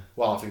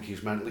 Well, I think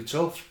he's mentally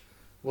tough.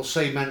 We'll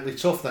say mentally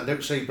tough then.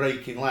 Don't say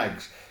breaking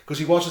legs, because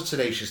he was a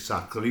tenacious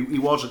tackler. He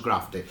was a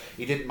grafter.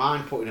 He didn't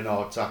mind putting an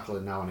hard tackle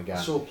in now and again.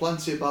 I saw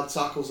plenty of bad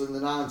tackles in the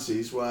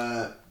 90s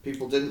where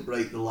people didn't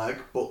break the leg,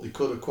 but they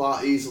could have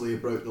quite easily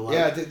have broke the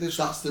leg. Yeah,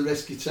 that's the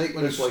risk you take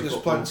when you play football.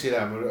 There's plenty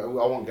of them.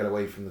 I won't get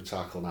away from the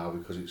tackle now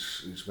because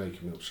it's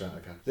making me upset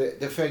again.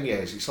 The thing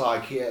is, it's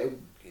like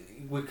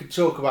we could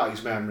talk about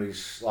his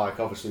memories. Like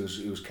obviously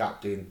he was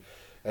captain,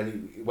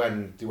 and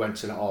when they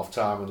went in at half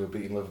time and they were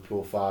beating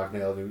Liverpool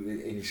 5-0,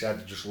 and he said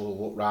he just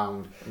looked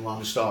round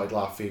and started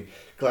laughing.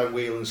 Glenn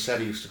Whelan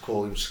said he used to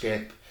call him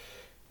Skip.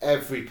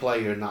 Every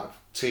player in that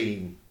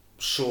team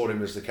saw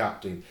him as the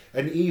captain,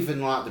 and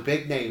even like the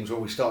big names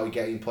when we started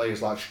getting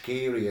players like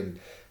Shaqiri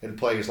and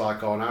players like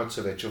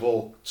Arnautovic have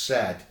all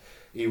said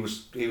he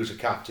was a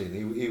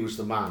captain. He was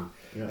the man.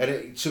 Yeah.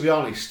 And to be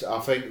honest, I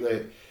think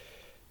that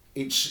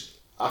he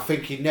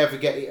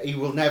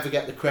will never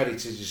get the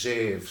credit he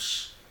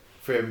deserves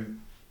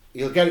from.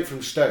 He'll get it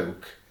from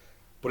Stoke,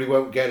 but he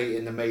won't get it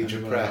in the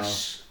major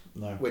press,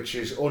 which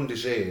is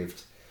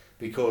undeserved,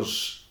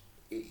 because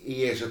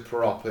he is a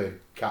proper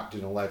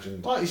captain and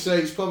legend. Like you say,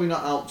 it's probably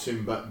not helped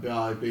him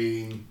by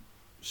being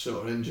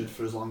sort of injured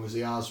for as long as he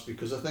has,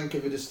 because I think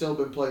if he'd have still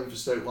been playing for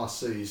Stoke last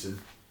season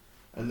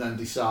and then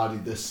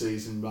decided this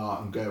season, right,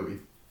 I'm going,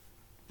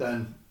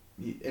 then,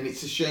 and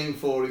it's a shame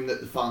for him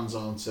that the fans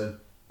aren't in.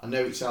 I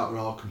know it's out of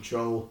our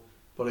control,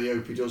 but I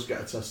hope he does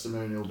get a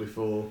testimonial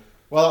before.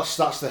 Well,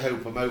 that's the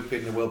hope. I'm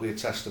hoping there will be a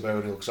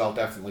testimonial, because I'll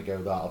definitely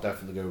go that. I'll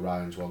definitely go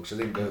Ryan's one, because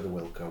I didn't go the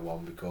Wilco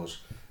one because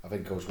I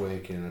think I was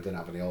working and I didn't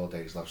have any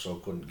holidays left, so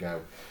I couldn't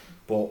go.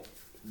 But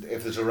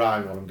if there's a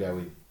Ryan one, I'm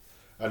going.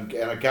 And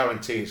I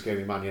guarantee it's going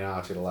to be Man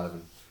United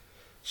 11.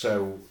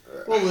 So,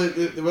 well,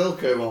 the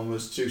Wilco one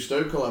was 2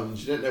 Stoke 11s.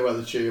 You didn't know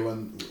whether cheer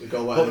when the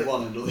goal went in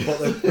one end or the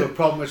other. But the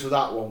problem is with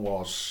that one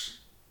was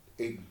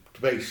it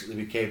basically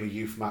became a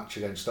youth match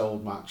against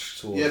old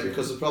match. Yeah,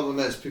 because the problem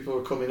is people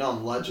were coming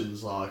on,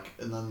 legends like,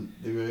 and then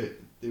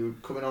they were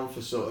coming on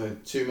for sort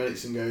of 2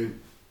 minutes and going,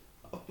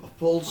 I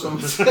pulled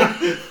something.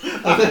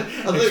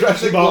 I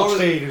think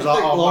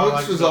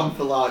Lawrence was on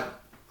for like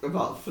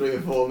about 3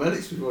 or 4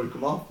 minutes before he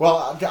come off.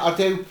 Well, I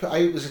hope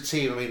there's a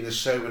team. I mean, there's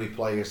so many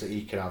players that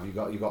he can have. You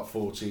got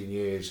 14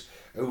 years,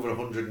 over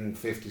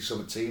 150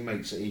 some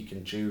teammates that he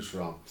can choose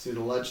from. See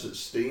the ledge that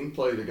Steen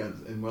played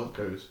against in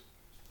Wilco's.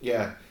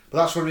 Yeah, but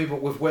that's what I mean.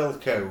 But with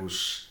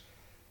Wilco's,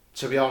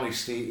 to be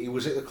honest, he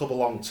was at the club a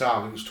long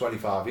time. He was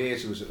 25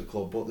 years. He was at the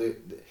club, but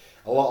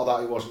a lot of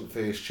that he wasn't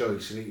first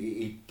choice, and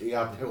he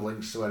had no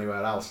links to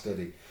anywhere else, did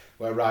he?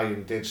 Where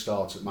Ryan did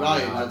start at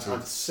Man United.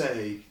 I'd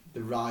say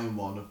the Ryan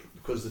one,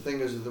 because the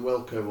thing is with the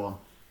Wilco one,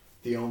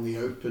 they only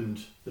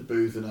opened the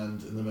boothing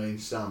end and the main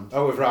stand.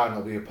 Oh, with Ryan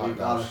it'll be a packed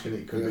house. I reckon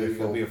it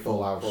could be a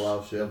full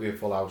house. Yeah. It'll be a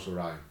full house with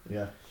Ryan.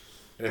 Yeah.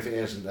 And if it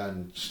isn't,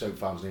 then Stoke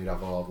fans need to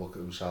have a hard look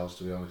at themselves,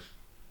 to be honest.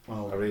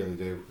 Well, I really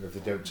do, if they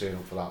don't turn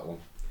up for that one.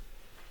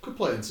 Could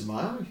play into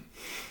Miami.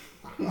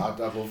 I'd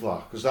love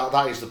that, because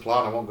that is the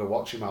plan. I won't go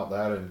watch him out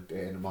there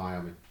in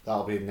Miami.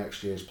 That'll be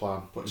next year's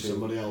plan. Putting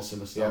somebody else in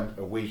the stand.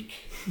 Yeah, a week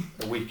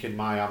in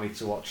Miami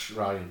to watch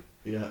Ryan.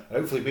 Yeah. And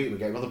hopefully meet him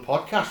again on the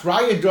podcast.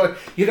 Ryan,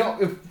 you're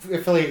not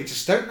affiliated to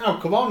Stoke now.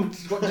 Come on,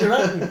 what do you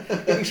reckon?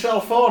 Get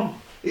yourself on.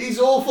 He's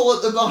awful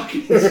at the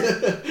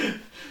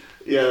back.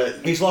 Yeah.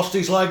 He's lost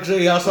his legs.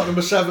 He has that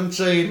number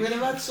 17. I mean,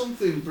 I read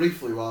something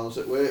briefly while I was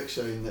at work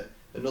saying that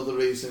another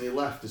reason he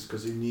left is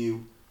because he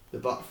knew the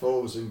back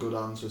four was in good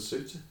hands with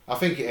Suter. I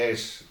think it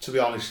is. To be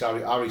honest,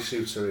 Harry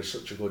Suter is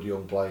such a good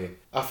young player.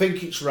 I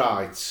think it's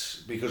right,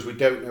 because we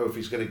don't know if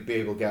he's going to be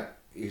able to get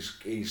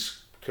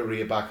his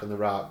career back on the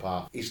right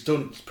path. He's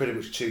done pretty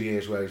much 2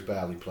 years where he's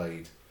barely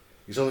played.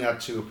 He's only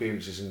had 4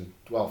 appearances in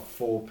 5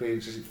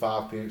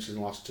 appearances in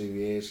the last 2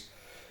 years.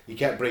 He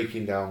kept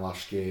breaking down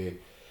last year.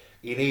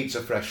 He needs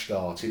a fresh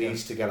start. He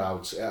needs to get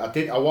out.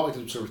 I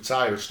wanted him to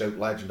retire as Stoke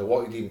legend. I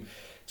wanted him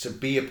to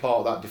be a part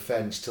of that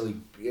defence till he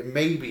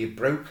maybe had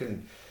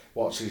broken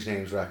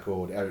what's-his-name's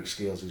record, Eric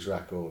Skeels'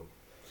 record.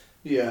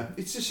 Yeah,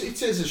 it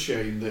is a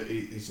shame that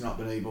he's not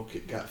been able to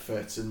get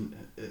fit, and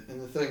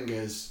the thing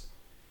is,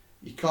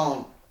 you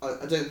can't.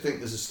 I don't think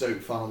there's a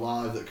Stoke fan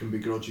alive that can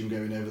begrudge him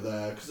going over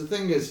there, because the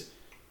thing is,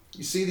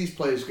 you see these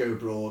players go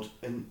abroad,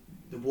 and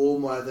the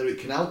warm weather, it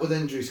can help with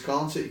injuries,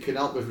 can't it? It can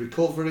help with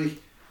recovery,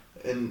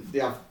 and they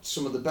have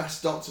some of the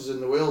best doctors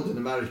in the world in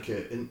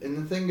America, and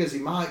the thing is, he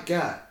might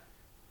get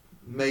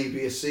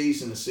maybe a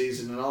season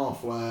and a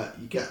half where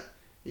you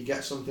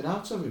get something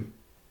out of him.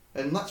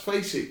 And let's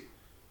face it,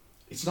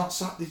 it's not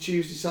Saturday,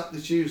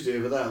 Tuesday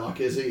over there like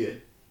it is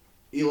here.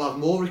 He'll have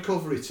more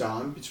recovery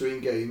time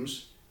between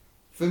games.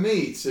 For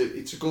me, it's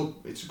a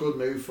good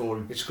move for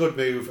him. It's a good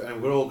move,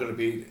 and we're all going to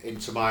be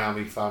into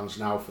Miami fans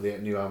now for the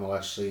new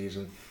MLS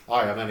season.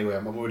 I am anyway.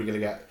 I'm already going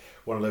to get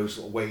one of those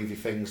little wavy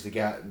things to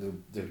get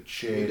the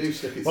shirt. You do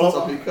stick it to the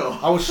top of your car.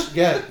 I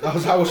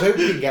was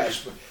hoping to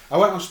get. I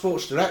went on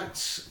Sports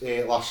Direct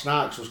last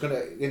night, because I was going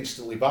to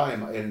instantly buy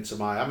him into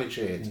Miami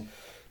shirt.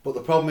 But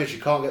the problem is you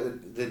can't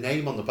get the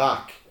name on the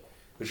back,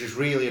 which has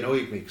really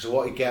annoyed me, because I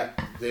want to get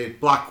the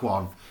black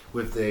one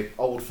with the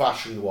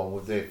old-fashioned one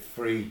with the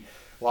 3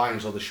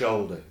 lines on the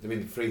shoulder. I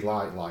mean, 3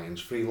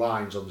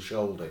 lines on the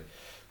shoulder,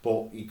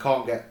 but you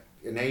can't get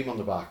a name on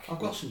the back. I've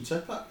got some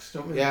Tipex,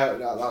 don't we? Yeah,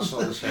 that's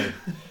not the same.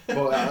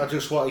 But I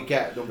just want to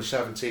get number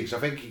 17,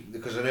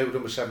 because I know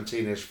number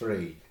 17 is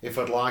free. If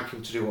I'd like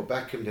him to do what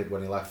Beckham did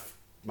when he left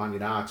Man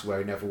United where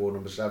he never wore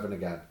number 7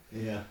 again.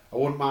 Yeah. I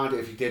wouldn't mind it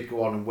if he did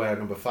go on and wear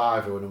number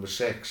 5 or number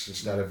 6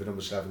 instead of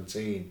number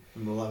 17.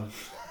 Number 11.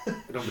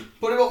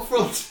 Put him up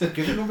front.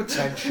 Give him number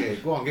 10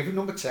 shit. Go on, give him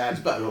number 10.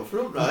 He's better up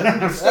front,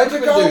 right? Stoke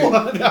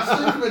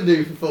been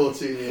doing for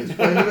 14 years.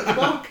 Playing him at the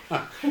back.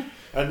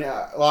 And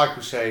like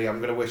we say, I'm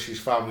going to wish his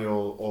family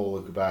all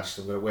the best.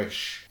 I'm going to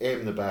wish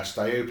him the best.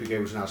 I hope he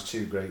goes and has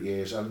 2 great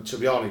years. And to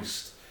be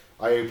honest,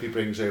 I hope he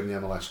brings home the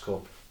MLS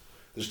Cup.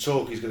 There's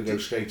talk he's going to go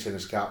straight in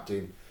as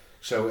captain.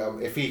 So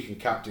if he can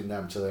captain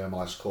them to the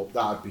MLS Cup,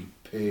 that'd be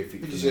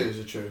perfect. He deserves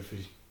a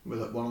trophy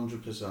with it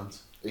 100%.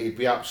 It'd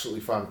be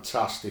absolutely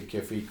fantastic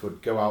if he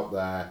could go out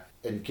there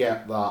and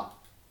get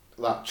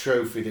that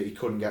trophy that he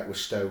couldn't get with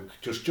Stoke,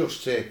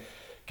 just to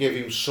give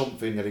him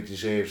something that he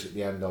deserves at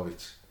the end of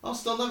it. I'll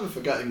still never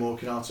forget him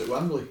walking out at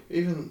Wembley,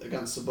 even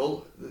against the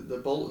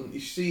Bolton. You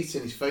see it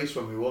in his face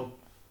when we won,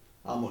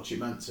 how much it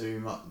meant to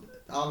him.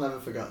 I'll never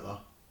forget that.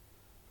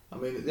 I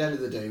mean, at the end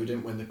of the day, we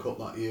didn't win the cup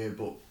that year,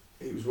 but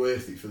it was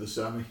worth it for the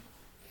semi.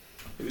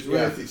 It was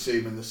worth it to see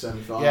him in the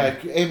semi-final. Yeah,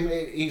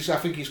 I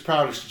think his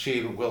proudest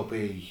achievement will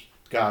be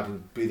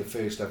the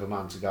first ever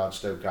man to guard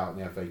Stoke out in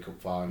the FA Cup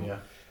final. Yeah.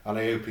 And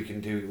I hope he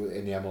can do it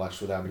in the MLS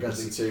with them.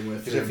 Against the team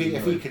with if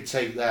he could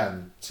take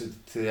them to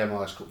the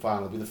MLS Cup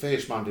final, he'll be the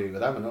first man to do it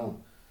with them and all.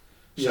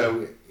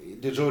 So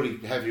there's already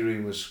heavy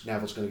rumours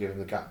Neville's going to give him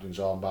the captain's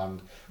armband,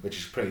 which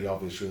is pretty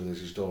obvious really, as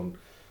he's done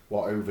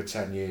over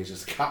 10 years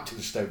as the captain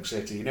of Stoke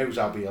City. He knows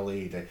how to be a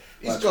leader.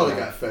 He's got to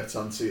get fit,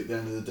 hasn't he, at the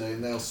end of the day,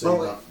 and they'll see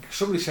that.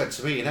 Somebody said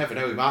to me, you never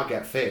know, he might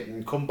get fit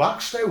and come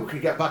back Stoke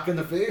and get back in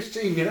the first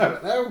team, you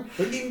never know.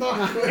 Bring him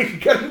back.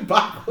 Get him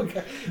back.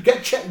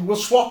 We'll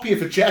swap you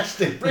for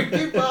Chesty. Bring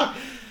him back.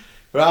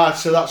 Right,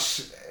 so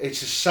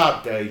it's a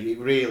sad day, it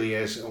really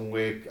is, and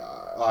like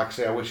I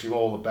say, I wish him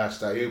all the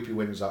best. I hope he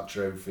wins that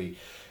trophy,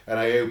 and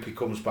I hope he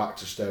comes back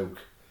to Stoke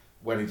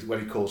when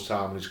he calls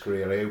time in his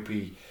career. I hope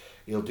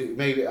he'll do.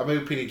 Maybe I'm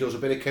hoping he does a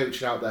bit of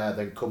coaching out there,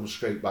 then comes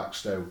straight back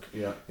Stoke,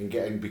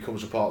 and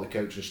becomes a part of the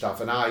coaching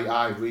staff. And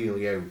I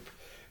really hope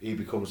he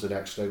becomes the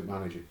next Stoke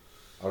manager.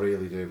 I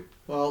really do.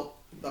 Well,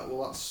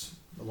 that's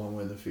a long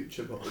way in the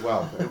future, but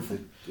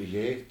hopefully a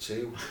year,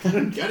 2.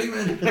 Get him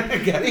in.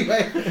 Get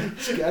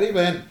him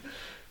in.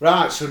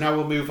 Right, so now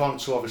we'll move on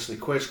to obviously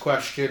quiz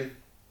question.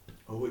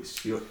 Oh,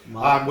 it's your.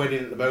 I'm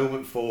winning at the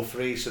moment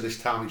 4-3, so this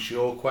time it's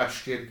your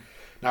question.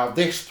 Now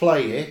this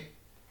player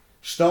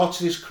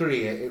started his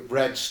career at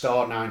Red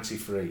Star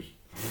 93.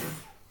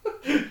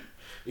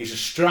 He's a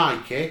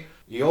striker.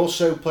 He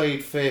also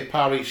played for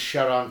Paris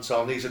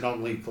Charenton. These are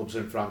non-league clubs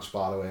in France,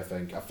 by the way, I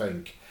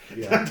think.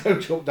 Yeah.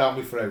 Don't jump down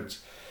my throat.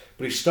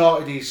 But he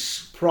started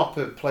his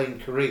proper playing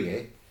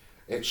career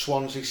at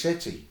Swansea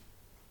City,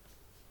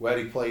 where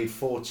he played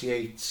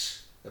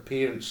 48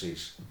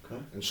 appearances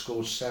and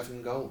scored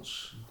 7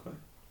 goals. Okay.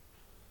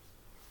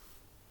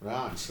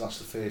 Right, so that's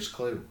the first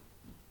clue.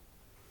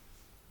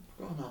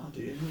 I've got an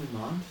idea in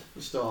mind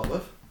to start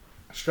with.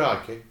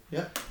 Striker?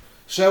 Yeah.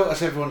 So,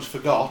 as everyone's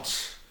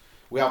forgot,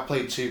 we have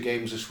played 2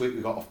 games this week.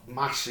 We got a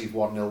massive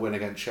 1-0 win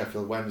against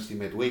Sheffield Wednesday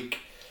midweek,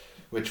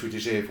 which we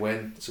deserved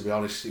win. To be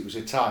honest, it was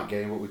a tight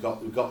game, but we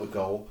got the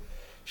goal.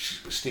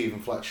 Stephen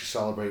Fletcher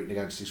celebrating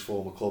against his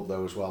former club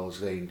though, as well as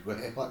Dean.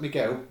 Let me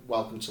go.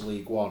 Welcome to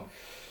League One.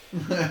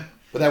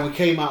 But then we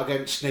came out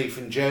against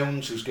Nathan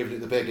Jones, who's given it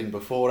the big in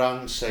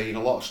beforehand, saying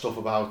a lot of stuff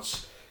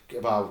about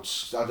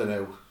I don't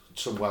know,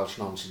 some Welsh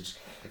nonsense,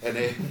 and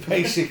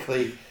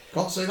basically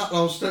can't say that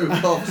now.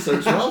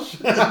 Stoke's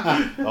Welsh.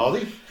 Are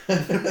they?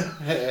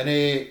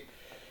 And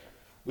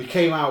we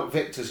came out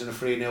victors in a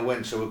 3-0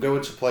 win, so we're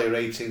going to player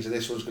ratings, and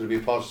this one's going to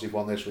be a positive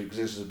one this week because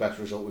this is the best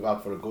result we've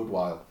had for a good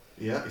while.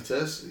 Yeah, it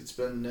is. It's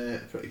been a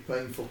pretty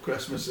painful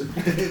Christmas and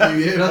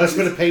New Year. It's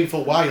been a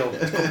painful while,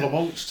 a couple of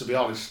months to be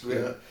honest. We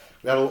had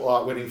a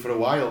lot like winning for a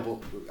while,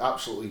 but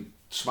absolutely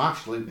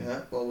smashed.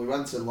 Yeah, well, we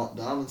went in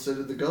lockdown and so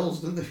did the goals,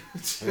 didn't we?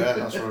 Yeah,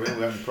 that's what I mean.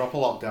 We went in proper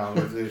lockdown.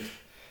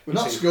 We're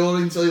not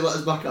scoring until you let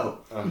us back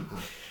out.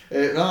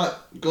 Right,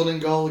 gun in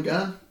goal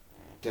again.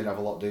 Didn't have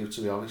a lot to do,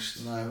 to be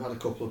honest. No, had a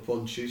couple of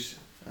punches.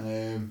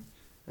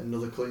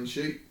 Another clean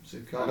sheet. So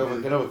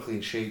another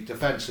clean sheet.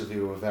 Defensively,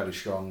 we were very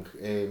strong.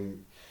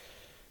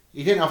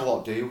 He didn't have a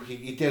lot to do.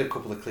 He did a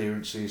couple of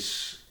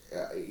clearances.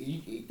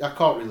 I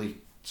can't really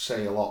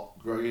say a lot,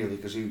 really,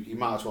 because he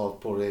might as well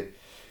have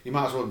he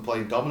might as well have been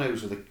playing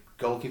dominoes with a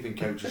goalkeeping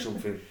coach or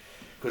something,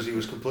 because he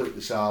was completely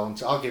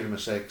silent. I'll give him a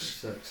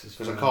 6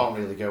 because I can't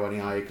really go any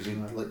higher because he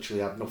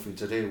literally had nothing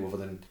to do other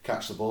than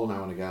catch the ball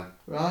now and again.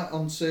 Right,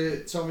 on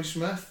to Tommy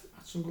Smith.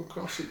 Had some good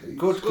crossing.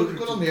 Good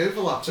on the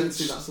overlap, isn't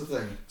he? That's the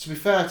thing. To be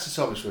fair to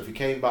Tommy Smith, he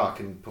came back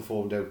and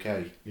performed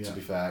okay. Yeah. To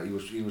be fair, he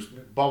was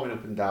bombing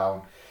up and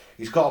down.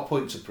 He's got a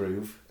point to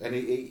prove, and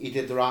he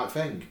did the right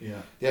thing. Yeah.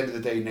 At the end of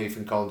the day,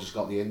 Nathan Collins has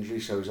got the injury,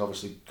 so he's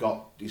obviously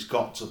got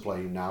to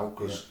play him now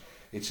because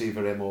it's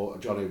either him or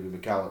John Obi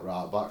Mikel at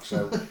right back.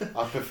 So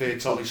I prefer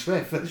Tommy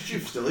Smith as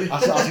he's a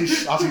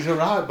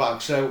right back.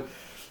 So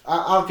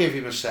I'll give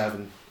him a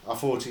 7. I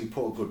thought he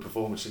put a good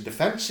performance in.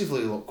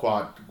 Defensively, he looked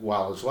quite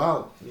well as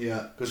well.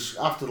 Yeah. Because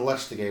after the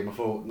Leicester game, I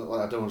thought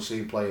I don't want to see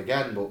him play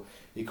again, but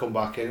he come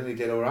back in and he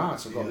did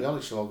alright. I've got to be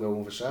honest, so I'll go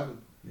over 7.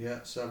 Yeah,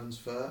 7's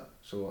fair.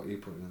 So what are you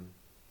putting in?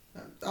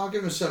 I'll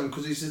give him a 7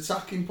 because his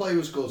attacking play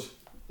was good.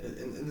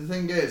 And the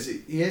thing is,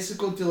 he is a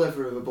good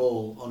deliverer of a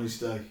ball on his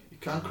day. He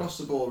can cross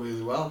the ball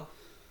really well.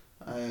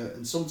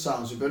 And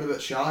sometimes we've been a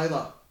bit shy of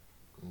that.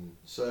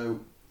 So,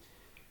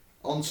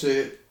 on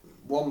to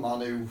one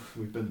man who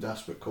we've been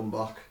desperate to come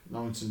back,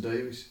 Norrington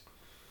Davies.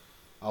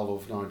 I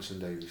love Norrington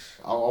Davies.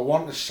 I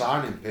want to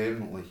sign him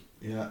permanently.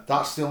 Yeah.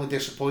 That's the only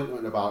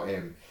disappointment about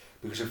him.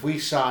 Because if we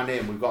sign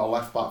him, we've got a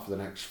left back for the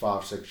next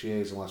 5-6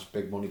 years unless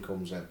big money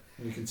comes in.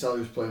 And you can tell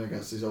he was playing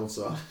against his old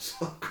side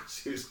because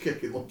he was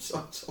kicking lumps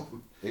out of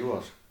him. He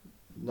was?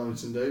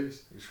 Norrington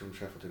Davies. He's from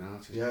Sheffield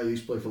United. Yeah, he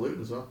used to play for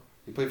Luton as well.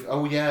 He played for,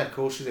 of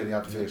course he did. He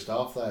had the first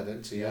half there,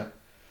 didn't he?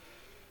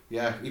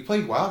 Yeah, he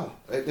played well.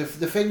 The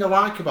thing I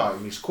like about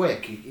him, he's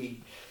quick.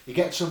 He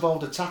gets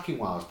involved attacking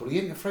wise, but he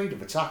ain't afraid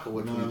of a tackle,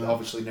 which we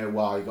obviously know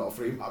why he got a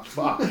free match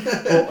back.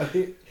 But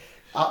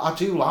I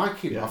do like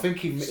him. Yeah. I think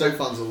Stoke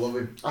fans will love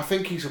him. I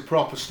think he's a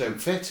proper Stoke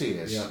fit. He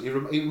is. Yeah.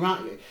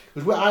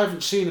 Because I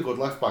haven't seen a good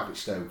left back at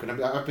Stoke,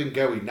 and I've been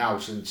going now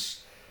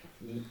since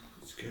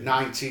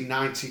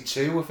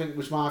 1992. I think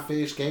was my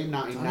first game.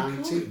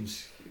 1990.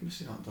 You're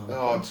missing out, Dan.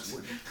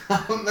 I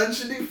haven't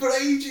mentioned him for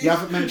ages. You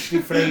haven't mentioned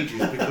him for ages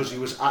because he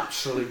was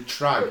absolute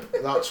tripe.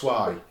 That's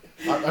why.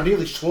 I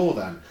nearly swore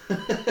then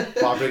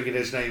by bringing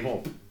his name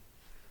up.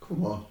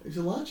 Come on, he's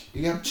a lad.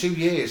 He had 2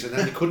 years and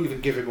then they couldn't even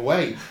give him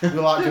away. We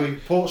were like going,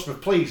 Portsmouth,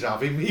 please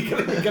have him. You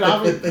can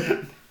have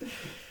him.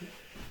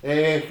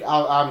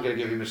 I'm going to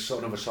give him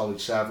another solid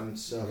 7.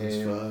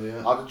 7's fair,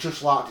 yeah. I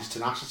just liked his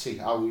tenacity,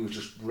 how he was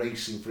just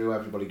racing through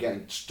everybody,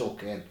 getting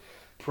stuck in.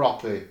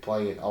 Proper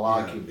player. I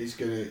like him. He's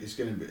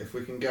gonna be. If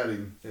we can get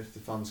him, if the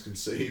fans can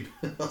see him,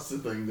 that's the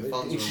thing. The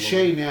fans. It's a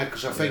shame,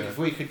 because I think if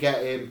we could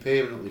get him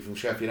permanently from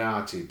Sheffield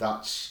United,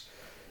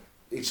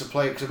 it's a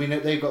player. Because I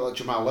mean, they've got like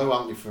Jamal Lowe,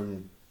 haven't they,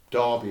 from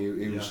Derby,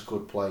 who was a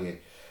good player.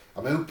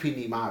 I'm hoping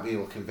he might be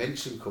able to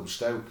convince him come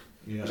Stoke,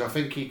 because I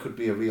think he could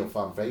be a real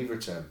fan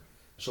favourite to him.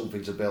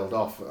 Something to build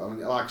off. I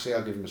mean, like I say,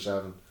 I'll give him a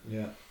 7.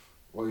 Yeah.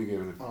 What are you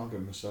giving him? I'll give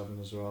him a 7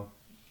 as well.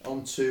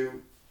 On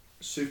to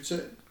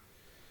Suter.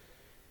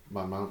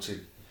 Man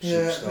Mountain.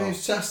 Yeah, I mean,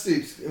 he's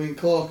tested. I mean,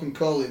 Clark and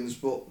Collins,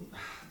 but I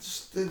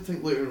just didn't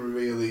think Luton were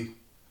really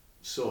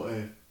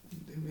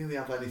didn't really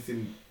have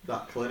anything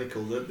that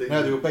clinical, did they?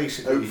 No, they were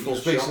basically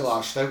shots.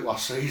 like Stoke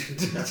last season,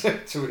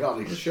 to be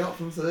honest. A shot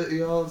from 30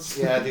 yards.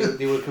 Yeah,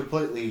 they were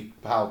completely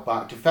held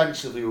back.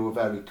 Defensively, we were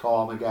very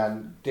calm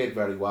again, did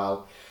very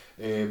well.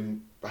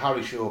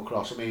 Harry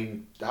Shawcross,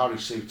 Harry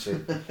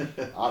Suter.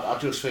 I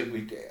just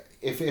think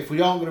if we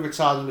aren't going to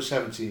retire number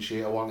 17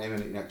 sheet, I want him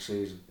in it next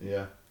season.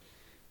 Yeah.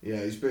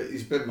 Yeah, he's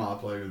been my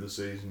player of the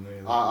season,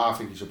 really. I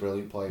think he's a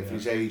brilliant player for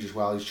his age as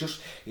well.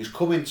 He's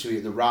come into it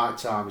at the right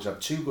time. He's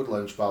had 2 good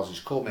loan spells. He's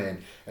come in,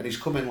 and he's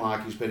come in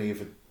like he's been here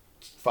for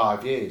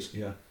 5 years.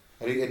 Yeah.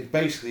 And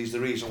basically he's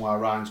the reason why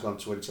Ryan's gone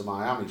to Inter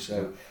Miami.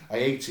 So I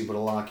hate him, but I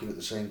like him at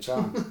the same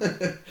time.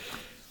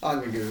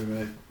 I'm going to give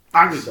him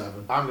a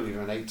 7. I'm going to give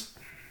him an 8.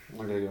 I'm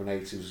going to give him an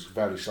 8. He was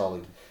very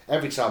solid.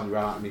 Every time he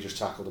ran at him, he just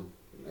tackled him.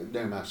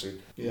 No messing.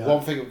 Yeah.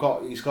 One thing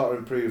he's got to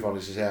improve on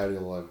is his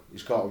aerial though.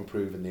 He's got to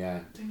improve in the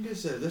air. The thing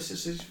is, this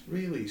is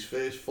his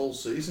first full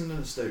season in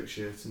a Stoke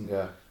shirt, and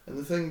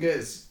the thing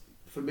is,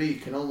 for me, he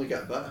can only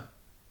get better.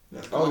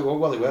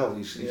 Well, he will.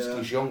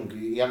 He's young.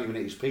 He hasn't even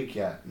hit his peak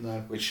yet. No.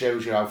 Which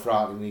shows you how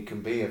frightening he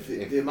can be. If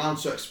the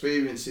amount of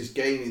experience he's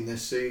gaining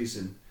this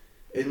season,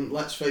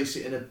 let's face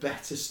it, in a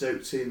better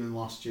Stoke team than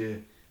last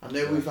year. I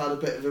know we've had a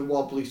bit of a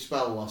wobbly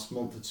spell last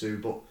month or two,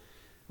 but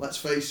let's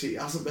face it, it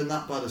hasn't been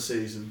that bad a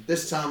season.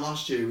 This time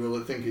last year, we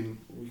were thinking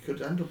we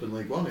could end up in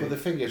League One. But the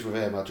thing is with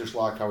him, I just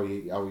like how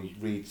he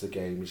reads the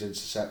game. His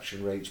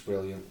interception rate's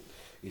brilliant.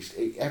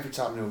 Every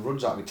time he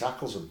runs at him, he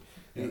tackles him.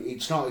 Yeah.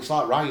 It's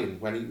like Ryan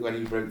when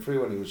he broke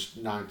through when he was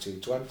 19,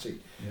 20.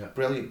 Yeah.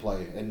 Brilliant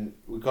player, and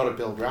we've got to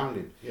build around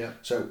him. Yeah.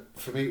 So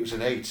for me, it was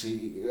an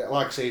 8.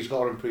 Like I say, he's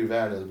got to improve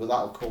aerially, but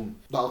that'll come.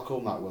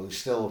 That will. He's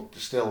still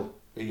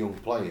a young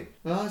player.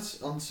 Right,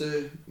 on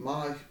to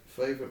my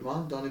favourite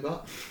man, Danny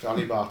Bat.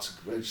 Danny Bat,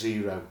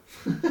 0.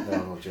 No,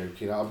 I'm not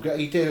joking.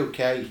 He did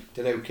okay.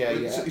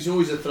 Yeah. He's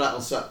always a threat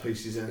on set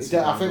pieces.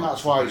 I think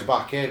that's why he's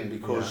back in,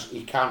 because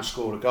he can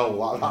score a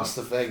goal. That's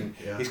the thing.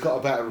 Yeah. He's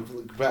got a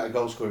better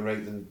goal scoring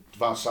rate than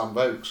Sam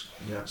Vokes.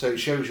 Yeah. So it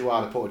shows you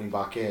why they're putting him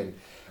back in.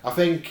 I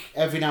think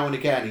every now and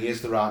again he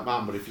is the right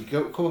man, but if you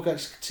come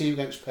against a team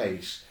against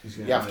pace,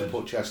 you have to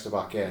put Chester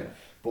back in. Yeah.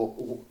 But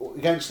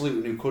against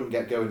Luton, who couldn't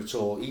get going at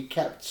all, he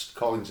kept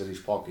Collins in his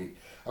pocket.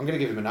 I'm going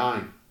to give him a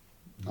 9.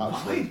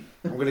 Actually,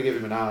 I'm going to give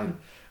him a 9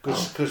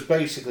 because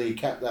basically he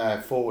kept their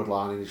forward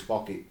line in his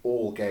pocket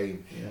all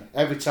game. Yeah.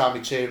 Every time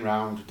he turned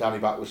round, Danny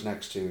Bat was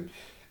next to him.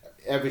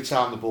 Every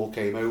time the ball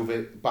came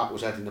over, Bat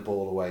was heading the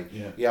ball away.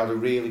 Yeah. He had a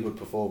really good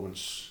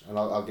performance, and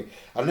I'll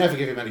never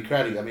give him any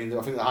credit. I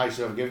think the highest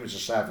I've ever given him is a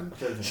 7. I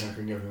don't think I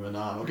can give him a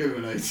 9. I'll give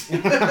him an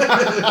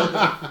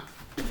 8.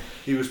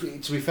 He was,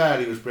 to be fair,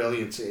 he was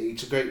brilliant.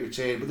 It's a great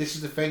return, but this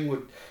is the thing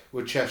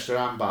with Chester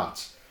and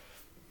Bat.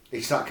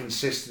 it's that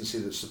consistency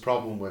that's the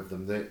problem with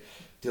them. That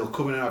they'll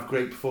come in and have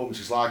great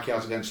performances like he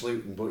has against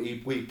Luton, but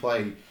we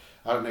play,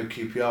 I don't know,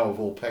 QPR with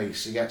all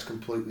pace, he gets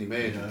completely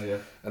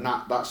murdered. And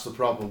that's the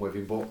problem with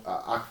him. But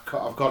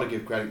I've got to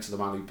give credit to the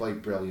man who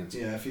played brilliant.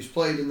 Yeah, if he's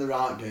played in the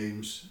right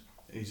games,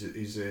 he's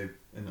an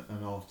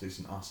half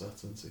decent asset,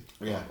 isn't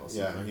he?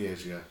 Yeah, he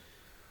is. Yeah.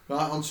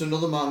 Right, on to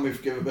another man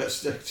we've given a bit of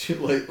stick to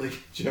lately,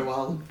 Joe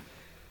Allen.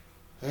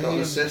 Got an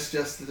assist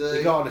yesterday.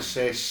 He got an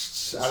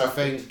assist, and I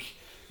think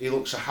he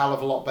looks a hell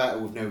of a lot better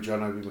with no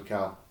John Obi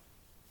Mikel.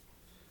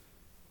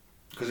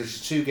 Because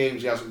it's 2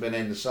 games he hasn't been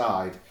in the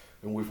side,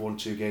 and we've won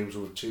 2 games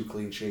with 2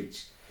 clean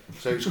sheets.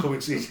 So he's coming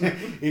to...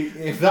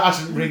 if that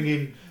isn't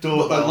ringing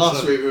doorbells... But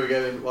last week we were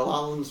going, well,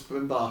 Allen's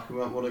been back and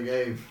we haven't won a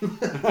game.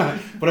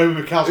 But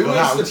Obi Mikel's gone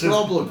out. Who is the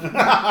problem? You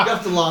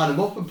have to line them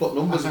up and put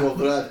numbers above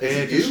their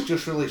head.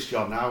 Just release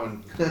John now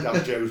and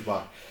have Joe's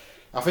back.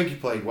 I think he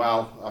played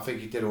well. I think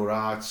he did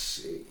alright.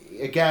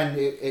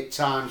 Again, at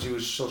times he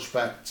was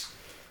suspect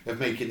of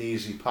making the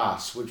easy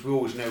pass, which we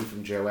always know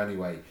from Joe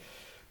anyway.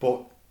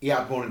 But he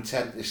had more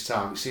intent this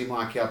time. It seemed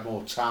like he had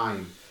more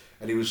time.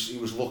 And he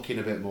was looking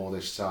a bit more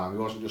this time. He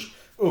wasn't just,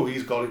 oh,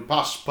 he's got it,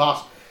 pass.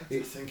 I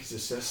think his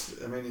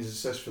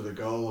assist for the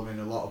goal, a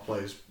lot of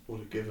players would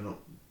have given up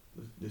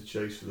the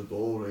chase for the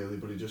ball, really,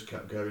 but he just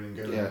kept going and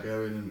going and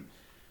going.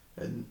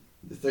 And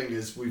the thing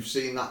is, we've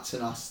seen that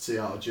tenacity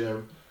out of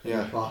Joe in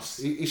the past.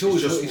 He's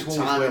always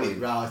willing. It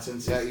right,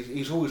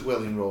 he's always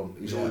willing run.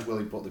 He's always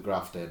willing to put the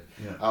graft in.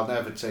 Yeah. I'll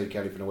never take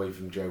anything away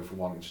from Joe from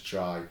wanting to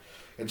try.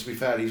 And to be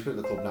fair, he's been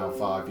at the club now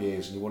 5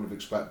 years, and you wouldn't have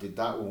expected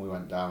that when we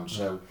went down.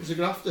 So he's a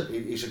grafter.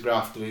 He's a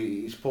grafter.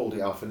 He's pulled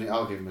it off, and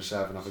I'll give him a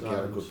 7. I think he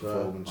had a good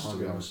performance. I'll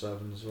give him a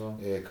 7 as well.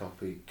 Yeah,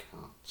 copy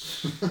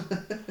cats.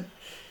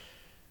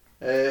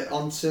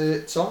 On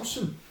to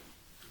Thompson.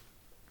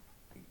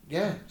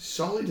 Yeah,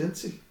 solid,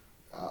 isn't he?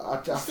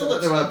 I still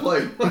don't know how to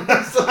play.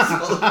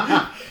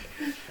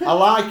 I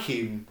like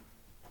him,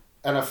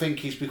 and I think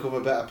he's become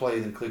a better player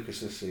than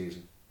Klukas this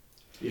season.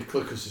 Yeah,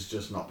 Klukas has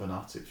just not been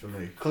at it for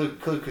me.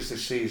 Klukas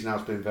this season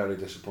has been very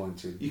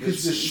disappointing.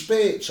 There's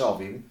spurts of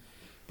him,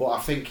 but I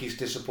think he's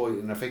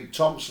disappointing. I think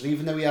Thompson,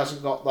 even though he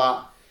hasn't got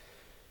that,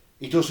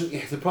 he doesn't.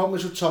 The problem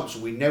is with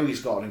Thompson, we know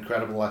he's got an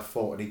incredible left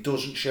foot, and he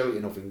doesn't show it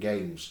enough in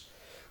games.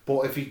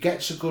 But if he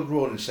gets a good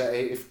run and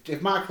say,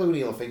 if Michael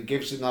O'Neill, I think,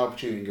 gives him that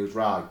opportunity and goes,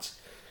 right,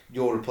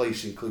 you're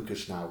replacing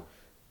Klukas now,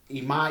 he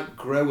might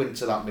grow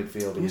into that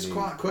midfield. He's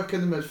quite quick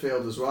in the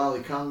midfield as well.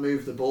 He can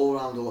move the ball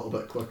around a little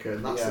bit quicker,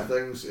 and that's the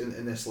things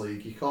in this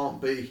league. He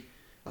can't be...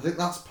 I think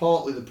that's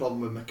partly the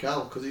problem with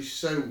Mikel, because he's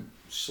so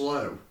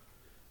slow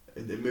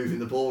in moving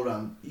the ball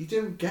around. You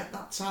don't get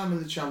that time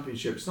in the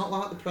Championship. It's not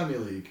like the Premier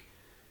League.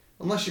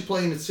 Unless you're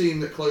playing a team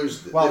that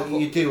closed... Well,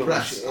 you do.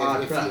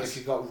 If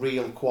you've got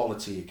real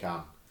quality, you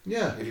can.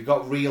 Yeah. If you've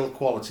got real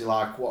quality,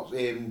 like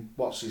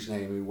what's his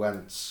name who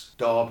went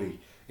Derby...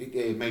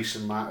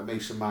 Mason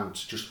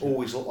Mount just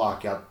always looked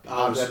like he had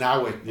an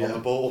hour on the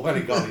ball when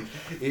he got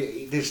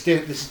it. There's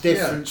a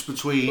difference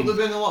between... But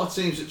there have been a lot of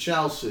teams at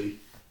Chelsea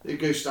that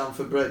go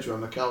Stamford Bridge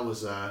when Mikel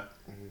was there,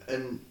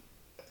 and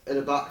in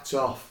a backed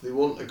off, they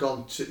wouldn't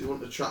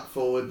have tracked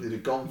forward, they'd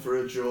have gone for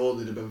a draw,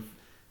 they'd have been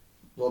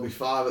lobby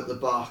 5 at the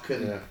back,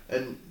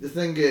 and the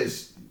thing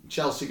is,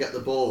 Chelsea get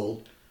the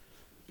ball,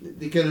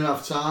 they're going to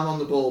have time on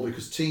the ball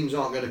because teams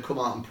aren't going to come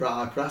out and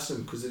press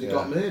them because they've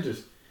got murdered.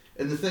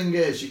 And the thing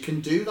is, you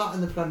can do that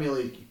in the Premier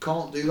League. You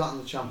can't do that in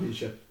the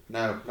Championship.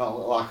 No, not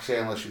like I say,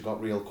 unless you've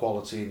got real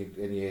quality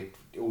and you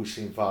always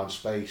seem to find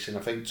space. And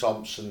I think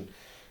Thompson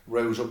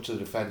rose up to the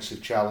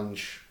defensive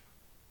challenge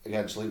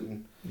against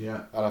Luton.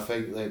 Yeah. And I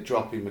think that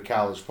dropping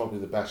Mikel is probably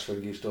the best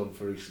thing he's done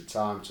for recent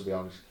time, to be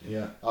honest.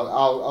 Yeah.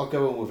 I'll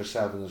go in with a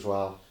 7 as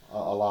well. I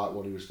like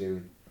what he was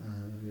doing.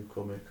 You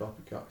call me a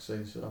copycat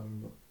saying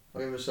 7, but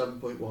I'll give him a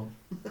 7.1.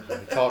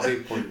 You can't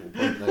do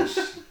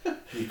pointless.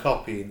 You're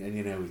copying and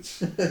you know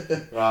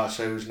it. Right,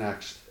 so who's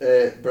next?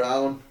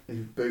 Brown,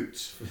 who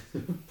boots.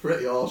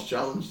 Pretty harsh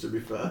challenge, to be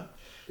fair.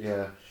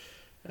 Yeah.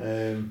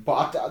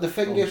 But the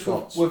thing is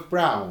with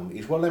Brown,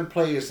 he's one of them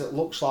players that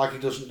looks like he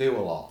doesn't do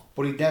a lot,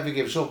 but he never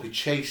gives up. He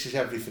chases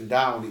everything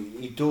down.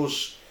 He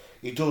does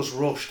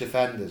rush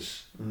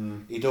defenders.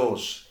 He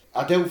does.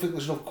 I don't think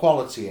there's enough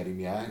quality in him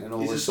yet, and all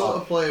he's this the sort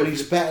of player, but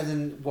he's better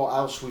than what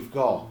else we've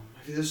got.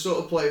 If he's the sort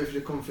of player, if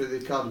he'd come through the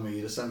academy,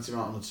 you'd have sent him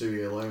out on a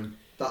 2-year loan.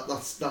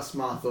 That's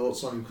my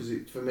thoughts on him, because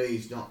for me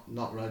he's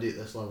not ready at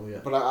this level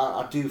yet. But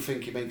I do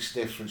think he makes a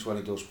difference when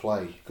he does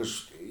play,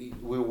 because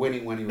we were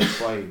winning when he was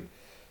playing,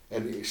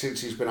 and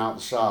since he's been out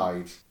the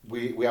side,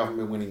 we haven't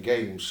been winning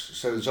games.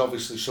 So there's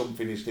obviously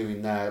something he's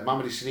doing there.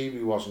 Mamadi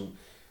Sinibu wasn't,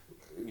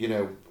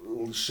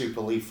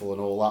 super lethal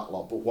and all that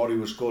lot, but what he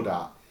was good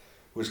at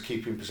was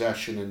keeping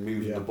possession and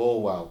moving the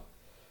ball well.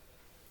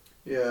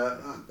 Yeah,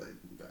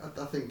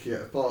 I think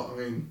I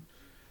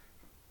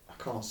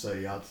can't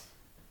say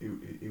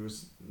he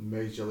was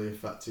majorly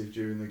effective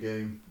during the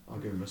game. I'll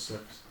give him a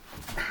 6.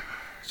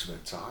 It's a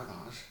bit tight,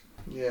 that is.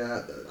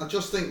 Yeah, I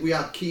just think we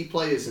had key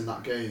players in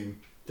that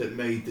game that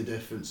made the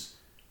difference.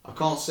 I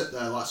can't sit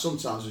there, like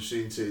sometimes we've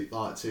seen team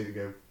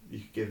go, you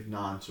could give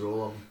 9 to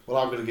all of them. Well,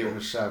 I'm going to give him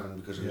a 7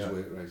 because of his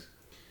work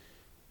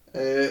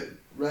rate.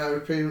 Rare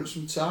appearance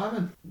from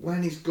Tymon.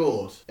 When he's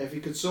good, if he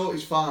could sort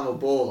his final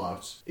ball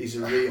out, he's a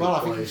real Well, I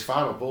player. think his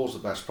final ball's the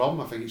best problem.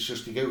 I think it's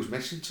just he goes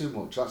missing too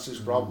much. That's his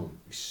problem.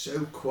 He's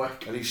so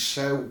quick. And he's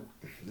so...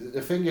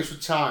 The thing is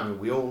with Tymon,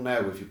 we all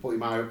know if you put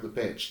him high up the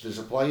pitch, there's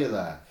a player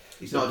there.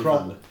 He's not a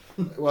defender.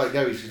 Well,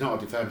 no, he's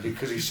not a defender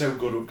because he's so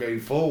good at going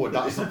forward.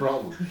 That's the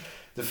problem.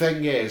 The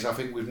thing is, I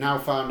think we've now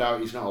found out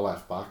he's not a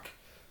left back,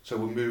 so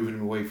we're moving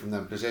him away from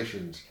them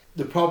positions.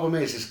 The problem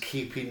is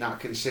keeping that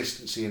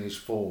consistency in his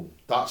form.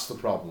 That's the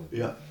problem.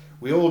 Yeah.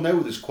 We all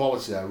know there's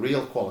quality there,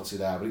 real quality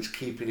there, but it's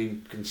keeping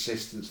him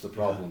consistent's the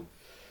problem.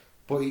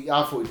 But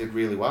I thought he did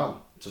really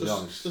well, to be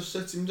honest. Just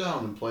sit him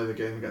down and play the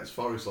game against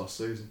Forest last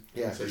season.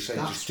 Yeah, so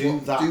just do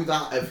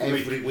that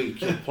every week.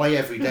 Play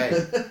every day.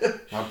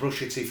 Now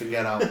brush your teeth and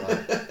get out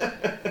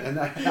there. And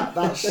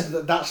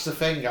that's the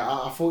thing.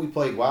 I thought he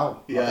played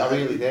well. Yeah, I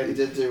really did. He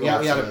did do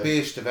well. He had a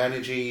burst of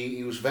energy.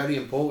 He was very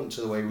important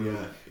to the way we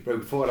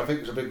broke forward. I think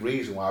it was a big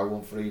reason why we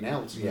won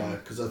 3-0. Yeah,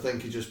 because I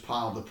think he just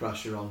piled the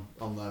pressure on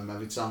them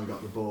every time he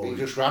got the ball. He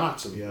just ran at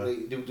them. Yeah.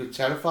 They were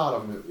terrified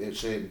of him at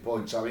certain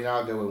points. I mean,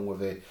 I'll go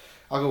with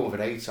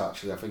an 8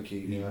 actually. I think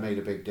he made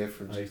a big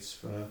difference. 8's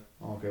fair.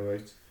 I'll go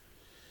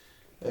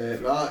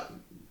 8. Right,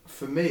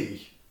 for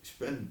me, he's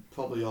been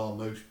probably our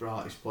most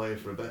brightest player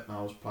for a bit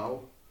now is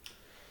Powell.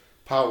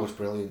 Powell was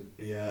brilliant.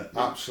 Yeah.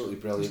 Absolutely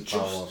brilliant,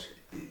 Powell was.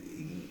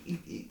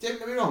 Don't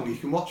get me wrong, you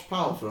can watch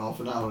Powell for half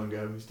an hour and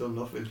go, he's done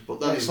nothing. But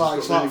then it's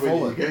like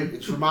Fuller.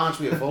 It reminds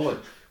me of Fuller,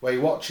 where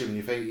you watch him and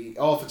you think,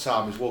 half the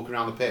time he's walking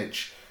around the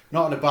pitch,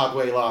 not in a bad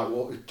way like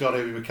what Donny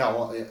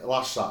McCall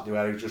last Saturday,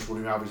 where he was just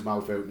running around with his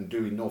mouth open and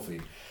doing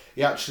nothing.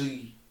 He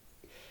actually...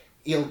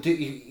 I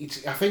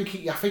think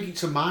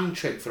it's a mind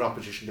trick for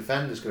opposition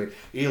defenders going,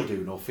 he'll do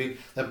nothing,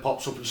 then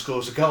pops up and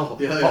scores a goal,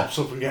 pops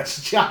up and gets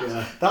a chance.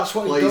 Yeah. That's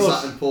what he does.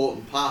 Plays that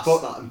important pass,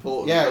 that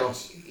important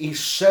cross.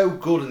 He's so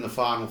good in the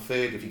final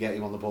third if you get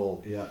him on the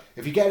ball. Yeah.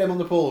 If you get him on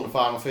the ball in the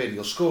final third,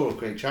 he'll score a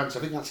great chance. I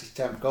think that's his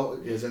 10th goal.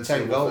 He's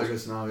 10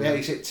 goals. Now,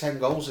 he's hit 10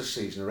 goals this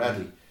season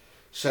already.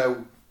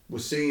 So we're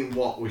seeing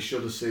what we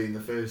should have seen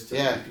the first time.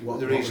 Yeah,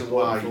 the reason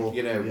why,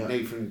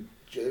 Nathan,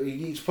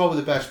 it's probably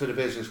the best bit of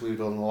business we've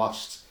done in the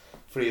last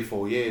 3 or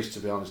 4 years, to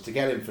be honest, to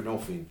get him for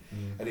nothing.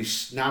 And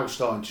he's now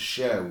starting to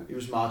show he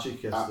was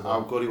magic yesterday.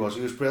 How good he was.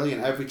 He was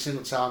brilliant. Every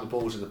single time the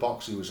ball was in the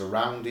box, he was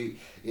around.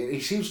 He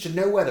seems to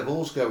know where the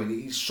ball's going.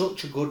 He's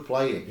such a good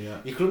player. Yeah.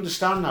 You can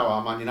understand now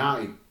how Man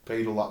United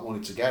paid all that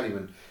money to get him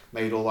and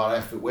made all that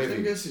effort with him. The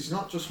thing is, he's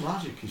not just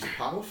magic, he's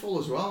powerful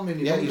as well. I mean,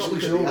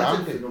 he's all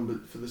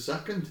rounded for the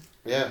second.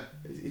 Yeah.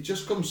 He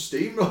just comes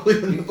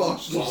steamrolling in the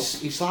box.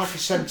 He's like a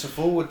centre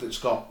forward that's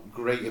got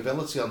great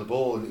ability on the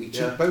ball, and he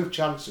took both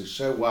chances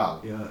so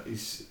well. Yeah,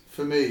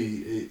 for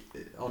me,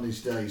 on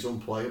his day, he's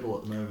unplayable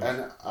at the moment.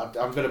 And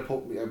I'm going to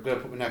put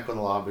my neck on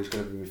the line, but he's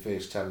going to be my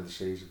first 10 of the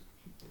season.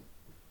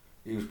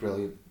 He was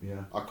brilliant.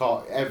 Yeah. I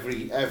can't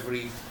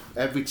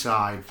every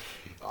time.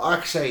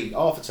 Like I say,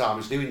 half the time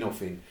he's doing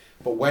nothing,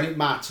 but when it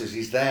matters,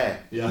 he's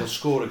there. Yeah. He'll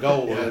score a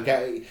goal.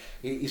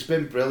 He's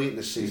been brilliant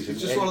this season.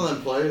 He's just one of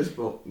them players,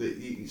 but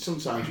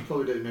sometimes you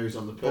probably don't know he's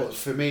on the pitch. But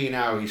for me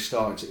now, he's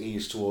starting to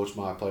ease towards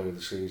my player of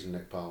the season,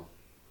 Nick Powell.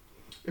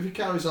 If he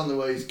carries on the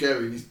way he's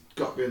going, he's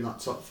got to be in that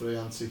top 3,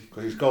 hasn't he?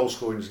 Because his goal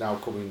scoring is now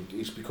coming.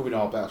 He's becoming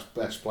our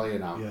best player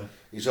now. Yeah.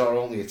 He's our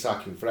only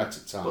attacking threat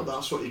at times. But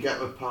that's what you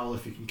get with Powell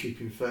if you can keep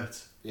him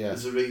fit. Yeah.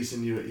 There's a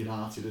reason you're at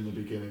United in the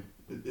beginning.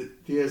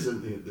 He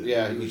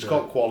isn't. He's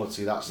got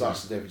quality. That's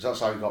the difference. That's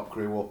how he got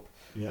Crewe up.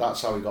 Yeah.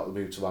 That's how he got the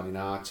move to Man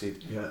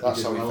United. Yeah,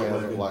 that's how he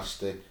failed at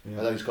Leicester. Yeah. And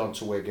then he's gone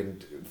to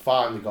Wigan.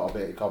 Finally got a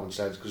bit of common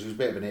sense because he was a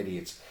bit of an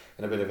idiot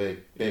and a bit of a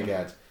big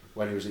head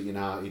when he was at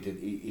United.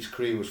 His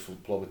career was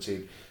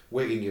plummeting.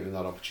 Wigan gave him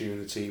that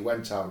opportunity. He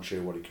went out and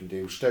showed what he can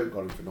do. Stoke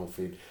got him for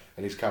nothing,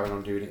 and he's carrying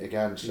on doing it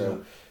again.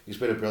 So he's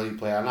been a brilliant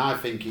player, and I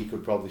think he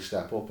could probably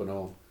step up and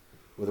all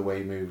with the way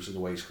he moves and the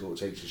way he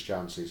takes his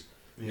chances.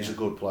 Yeah. He's a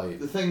good player.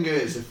 The thing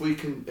is, if we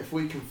can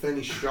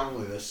finish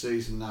strongly this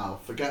season now,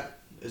 forget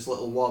his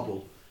little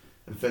wobble,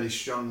 and finish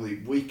strongly,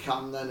 we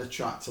can then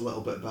attract a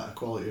little bit better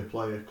quality of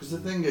player. Because the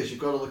thing is, you've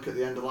got to look at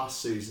the end of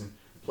last season.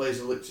 Players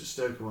have looked at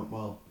Stoke and went,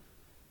 well,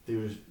 they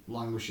were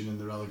languishing in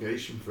the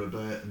relegation for a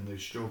bit, and they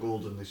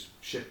struggled, and they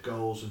shit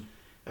goals,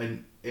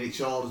 and it's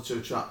harder to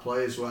attract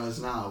players.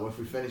 Whereas now, if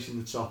we finish in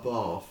the top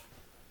half,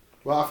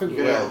 well, I think you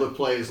get other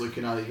players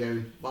looking at it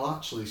going, well,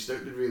 actually,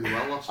 Stoke did really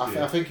well last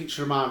year. I think it's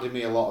reminding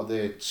me a lot of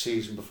the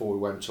season before we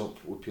went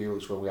up with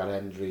Pulis, when we had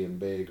Hendry and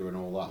Berger and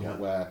all that,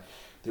 where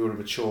they were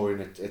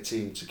maturing a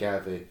team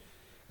together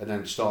and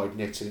then started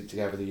knitting it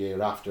together the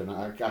year after. And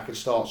I can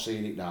start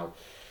seeing it now.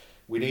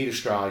 We need a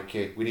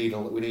striker. We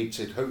need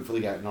to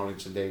hopefully get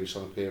Norrington Davis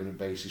on a permanent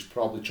basis.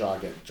 Probably try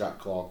and get Jack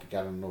Clark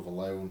again on another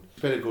loan.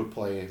 He's been a good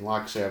player. And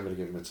like I say, I'm going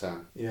to give him a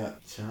 10. Yeah,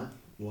 10?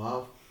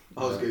 Wow.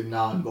 I was giving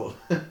 9, but...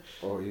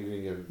 Oh, you're going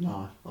to give him...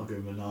 9. I'll give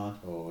him a 9.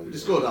 Oh,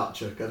 just scored that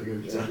trick. I'd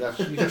give him a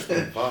 10. You just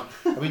been fine.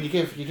 I mean, you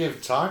give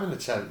Tymon a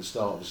 10 at the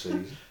start of the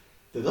season.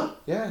 Did I?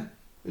 Yeah.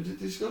 Did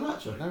he score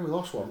that trick? No, we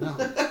lost one now.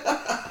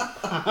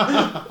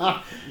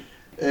 On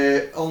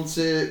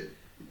to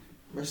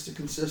Mr.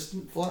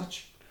 Consistent,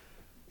 Fletch.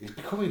 He's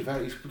becoming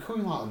like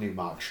the new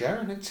Mark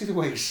Sharon, isn't he? The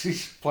way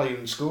he's playing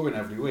and scoring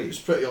every week. He was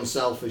pretty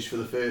unselfish for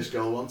the first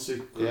goal, wasn't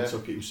he? Couldn't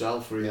took it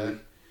himself, really.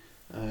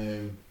 Yeah.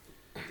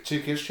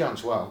 Took his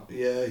chance well.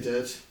 Yeah, he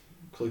did.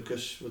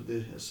 Lucas with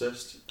the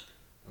assist.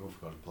 Oh, I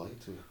forgot to play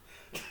too.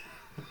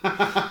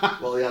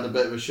 Well, he had a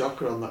bit of a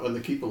shocker on that when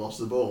the keeper lost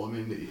the ball. I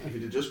mean, if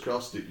he'd have just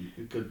crossed it,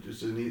 you could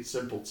just a neat,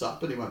 simple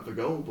tap and he went for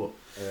goal. But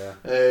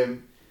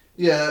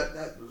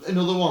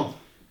another one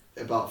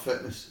about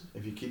fitness.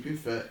 If you keep him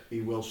fit,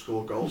 he will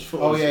score goals for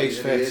us. Oh yeah, he's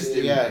fit.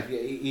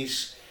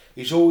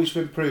 He's always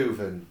been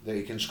proven that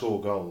he can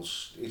score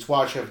goals. It's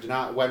why Sheffield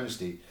United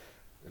Wednesday.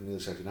 I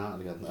nearly said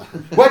United again there.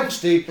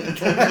 Wednesday.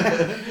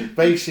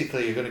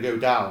 Basically, you're going to go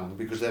down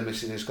because they're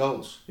missing his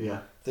goals.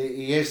 Yeah.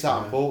 He is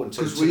that important.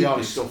 Because we'd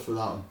be stuffed for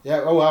that one.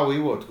 Yeah. Oh, well, we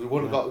would. We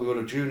would have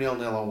drew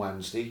 0-0 on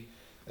Wednesday,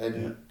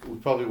 and we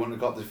probably wouldn't have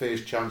got the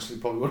first chance.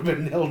 It probably would have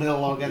been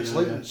 0-0 against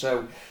Luton. Yeah.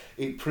 So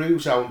it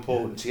proves how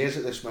important he is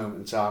at this moment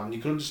in time, and you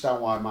can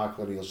understand why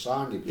Michael O'Neill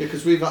signed him. Yeah,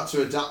 because we've had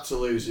to adapt to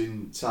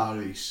losing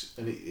Tyrese,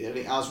 and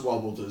it has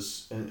wobbled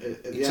us.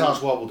 It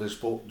has wobbled us,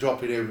 but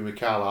dropping over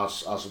Mikel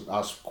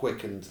has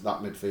quickened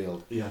that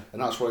midfield. Yeah.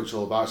 And that's what it's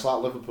all about. It's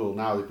like Liverpool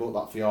now. They put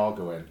that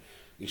Thiago in.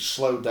 He's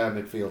slowed their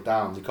midfield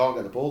down. They can't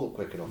get the ball up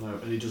quick enough. No,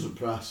 and he doesn't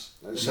press.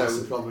 And so that's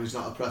the problem. He's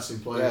not a pressing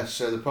player. Yeah.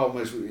 So the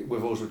problem is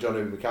with us with John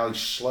Owen Mikel, he's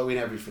slowing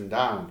everything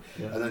down.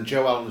 Yeah. And then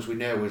Joe Allen, as we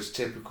know, is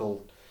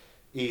typical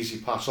easy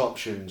pass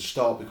options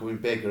start becoming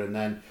bigger, and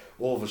then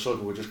all of a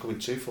sudden we're just coming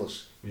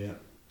toothless. Yeah.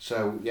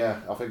 So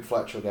yeah, I think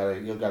Fletcher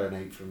you'll get an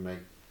 8 from me.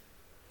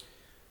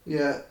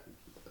 Yeah.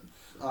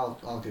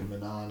 I'll give him a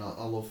 9.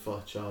 I love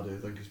Fletcher. I do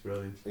think he's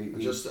brilliant.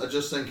 I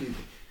just think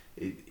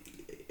he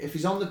if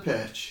he's on the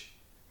pitch,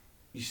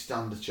 you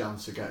stand a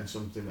chance of getting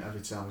something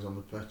every time he's on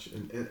the pitch,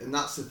 and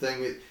that's the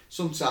thing.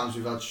 Sometimes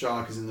we've had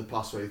strikers in the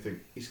past where you think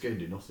he's going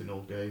to do nothing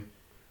all game,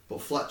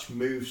 but Fletch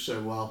moves so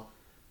well.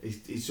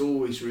 He's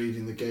always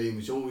reading the game.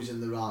 He's always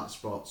in the right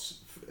spots.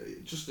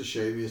 Just a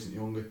shame he isn't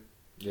younger.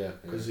 Yeah,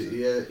 because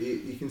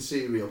you can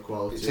see real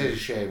quality. It is a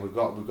shame. We've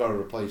got to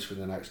replace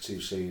him in the next 2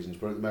 seasons,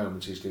 but at the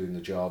moment he's doing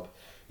the job.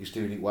 He's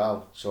doing it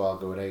well, so I'll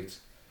go at 8.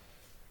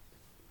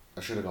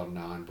 I should have gone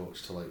 9, but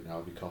it's too late now.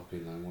 I'll be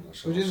copying them, won't I?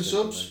 So we're doing the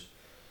subs.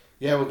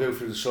 Yeah, we'll go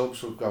through the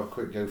subs. We'll have a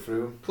quick go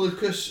through them.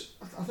 Lucas,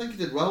 I think he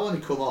did well when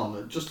he come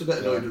on. Just a bit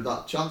annoyed with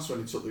that chance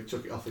when he took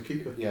it off the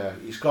keeper. Yeah,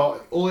 he's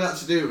got. All he had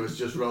to do was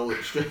just roll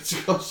it straight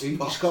across. He's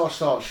got to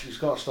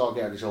start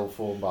getting his old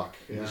form back.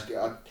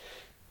 Yeah.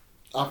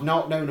 I've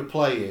not known a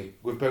player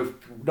with both.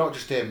 Not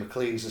just him.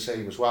 McLean's the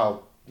same as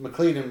well.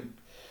 McLean and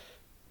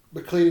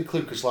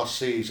Lucas last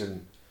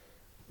season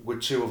were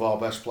 2 of our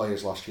best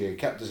players last year.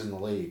 Kept us in the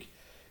league.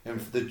 And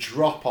for the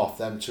drop off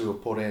them 2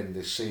 have put in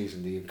this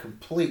season, the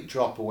complete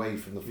drop away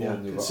from the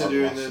form they got.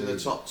 Considering they're the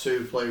top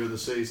 2 player of the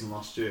season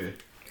last year.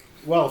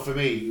 Well, for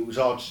me, it was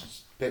hard to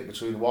pick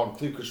between one.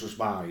 Lucas was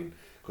mine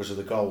because of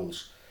the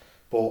goals,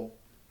 but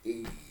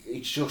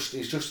it's just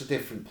a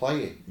different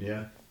player.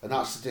 Yeah, and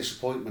that's the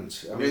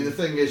disappointment. I mean, the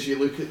thing is, you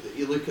look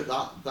at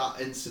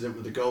that incident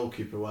with the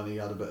goalkeeper when he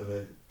had a bit of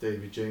a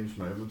David James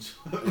moment.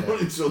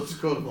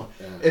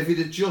 If he'd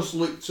have just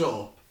looked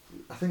up.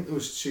 I think there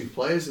was 2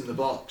 players in the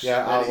box.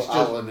 Yeah,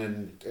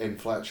 Allen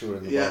and Fletcher were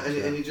in the box.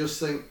 And you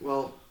just think,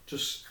 well,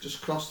 just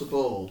cross the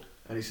ball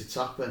and it's a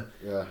tap in.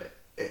 Yeah.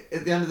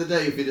 At the end of the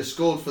day, if he'd have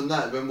scored from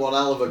that, it'd been one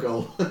hell of a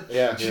goal.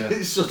 Yeah,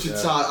 It's such a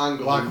tight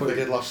angle. Like what he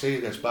did last season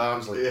against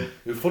Barnsley.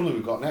 Who funnily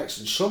we've got next,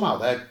 and somehow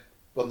they're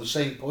on the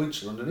same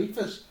points and underneath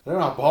us. I don't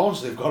know how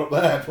Barnsley they've got up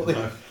there, but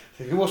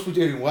they must be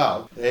doing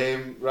well.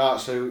 Right,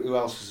 so who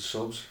else is the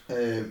subs?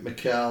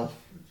 Mikel.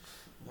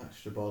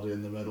 Extra body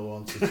in the middle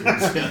one.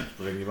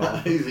 Bring him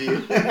on.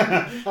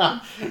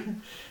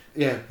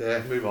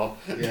 Yeah, move on.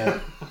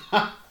 Yeah.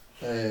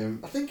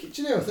 I think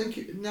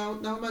now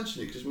I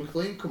mention it because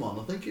McLean come on.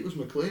 I think it was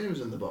McLean who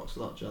was in the box for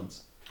that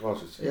chance.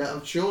 Was it? Yeah,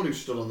 I'm sure he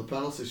stood on the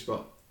penalty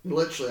spot.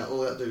 Literally,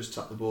 all he had to do was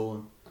tap the ball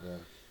in.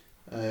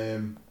 Yeah.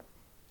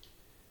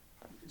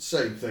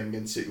 Same thing,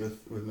 isn't it,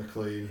 with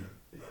McLean?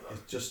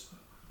 It's just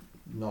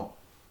not.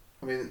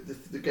 I mean,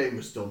 the game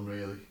was done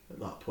really at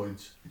that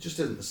point. It just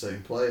isn't the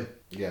same player.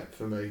 Yeah.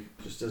 For me,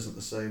 just isn't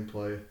the same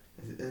player.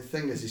 And the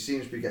thing is, he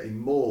seems to be getting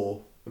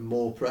more and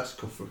more press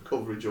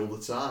coverage all the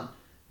time.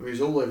 I mean,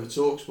 he's all over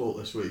TalkSport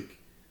this week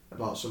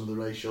about some of the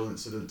racial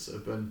incidents that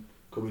have been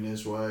coming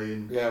his way.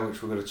 And yeah,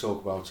 which we're going to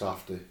talk about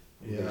after.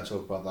 We're going to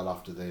talk about that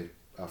after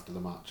the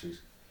matches.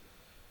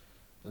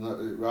 And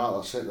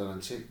that's it then,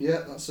 isn't it?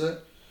 Yeah, that's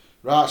it.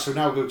 Right, so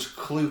now we'll go to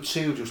clue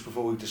 2 just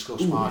before we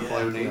discuss Michael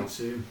O'Neill.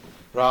 Clue 2.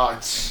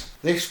 Right,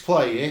 this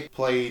player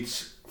played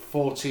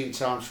 14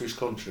 times for his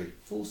country.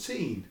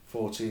 14?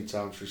 14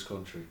 times for his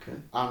country. Okay.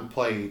 And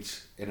played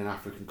in an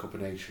African Cup of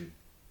Nations.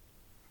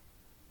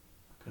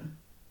 Okay.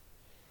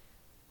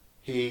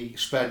 He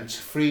spent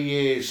 3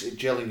 years at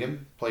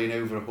Gillingham, playing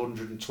over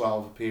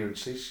 112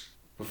 appearances,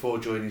 before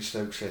joining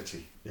Stoke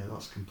City. Yeah,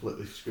 that's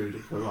completely screwed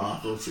up for what I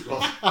thought it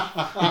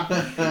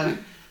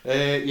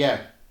was.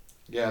 Yeah.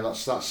 Yeah,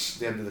 that's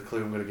the end of the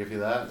clue I'm going to give you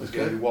there. There's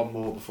going to be one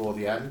more before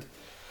the end.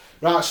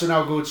 Right, so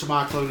now going to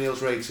Michael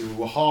O'Neill's rating. We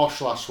were harsh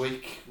last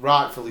week,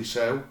 rightfully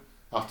so,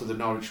 after the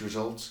Norwich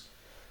results.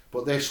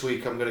 But this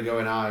week I'm going to go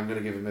in high. I'm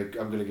going to give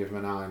him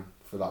a 9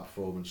 for that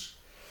performance,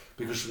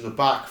 because from the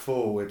back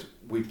forward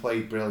we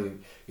played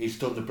brilliant. He's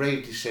done the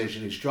brave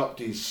decision. He's dropped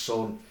his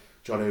son,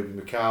 John Obi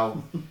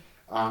Mikel,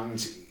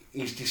 and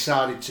he's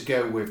decided to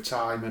go with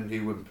Timon,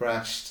 who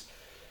impressed.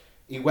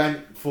 He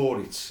went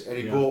for it, and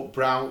he brought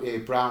Brown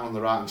on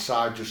the right hand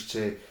side just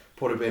to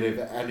put a bit of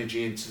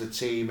energy into the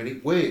team, and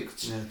it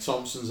worked. Yeah,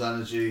 Thompson's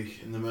energy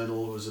in the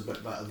middle was a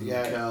bit better than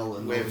Mikel,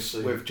 and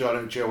with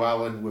Joe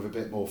Allen with a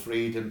bit more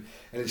freedom,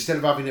 and instead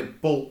of having a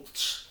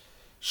bulked,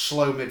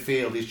 slow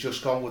midfield, he's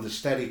just gone with a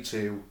steady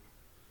 2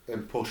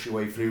 and push your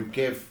way through,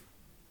 give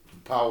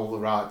Powell the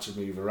right to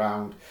move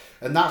around,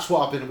 and that's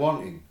what I've been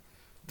wanting.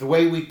 The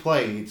way we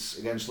played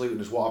against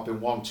Luton is what I've been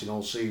wanting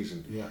all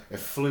season. Yeah. A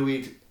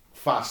fluid,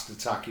 fast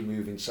attacking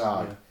move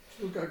inside.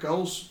 Yeah. We've got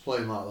goals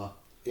playing like that.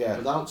 Yeah.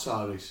 Without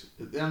Tyrese.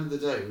 At the end of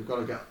the day, we've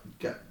got to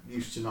get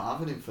used to not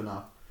having him for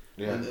now.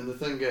 Yeah. And the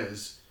thing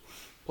is,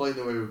 playing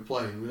the way we're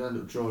playing, we'd end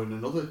up drawing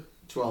another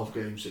 12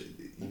 games.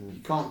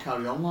 You can't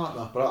carry on like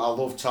that. But I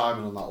love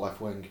Timon on that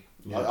left wing.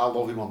 Yeah. I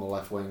love him on the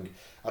left wing.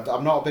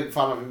 I'm not a big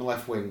fan of him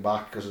left wing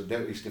back because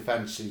his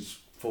defence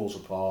falls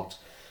apart.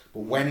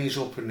 But when he's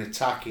up and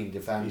attacking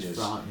defenders,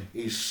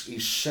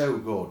 he's so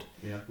good.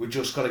 Yeah. We've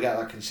just got to get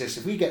that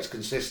consistent. If he gets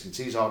consistent,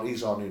 he's our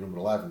new number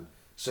 11.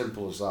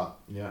 Simple as that.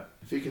 Yeah.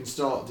 If he can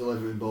start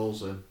delivering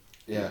balls in,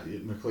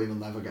 McLean will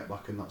never get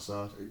back in that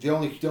side. The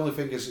only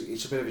thing is,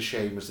 it's a bit of a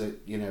shame is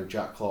that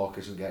Jack Clark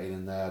isn't getting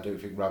in there. I don't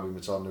think Rabbi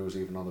Matondo was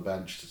even on the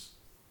bench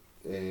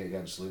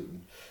against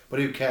Luton. But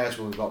who cares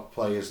when we've got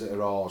players that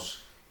are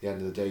ours? At the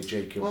end of the day,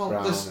 Jacob Brown.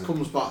 Well, this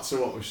comes back to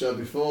what we said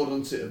before,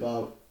 doesn't it?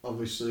 About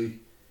obviously,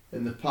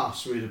 in the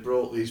past we'd have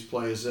brought these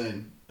players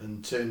in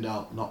and turned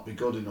out not be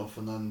good enough,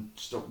 and then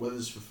stuck with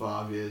us for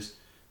 5 years.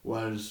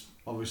 Whereas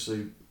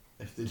obviously,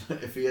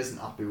 if he isn't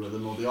happy with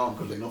them or they aren't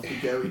good enough,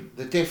 he's going.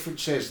 The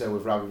difference is though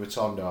with Rabbi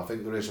Matondo, I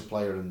think there is a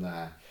player in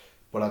there,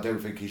 but I don't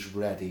think he's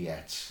ready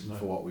yet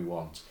for what we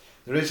want.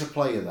 There is a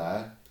player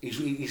there.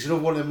 He's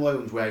another one of them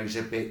loans where he's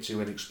a bit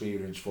too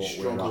inexperienced for what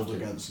we're after. Struggled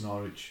against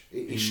Norwich.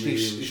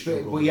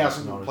 But he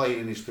hasn't been playing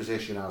in his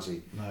position, has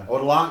he? No. I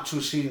would like to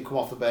have seen him come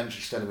off the bench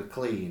instead of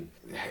McLean.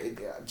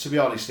 To be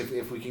honest,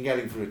 if we can get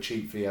him for a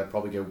cheap fee, I'd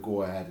probably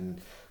go ahead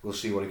and we'll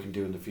see what he can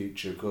do in the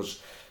future,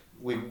 because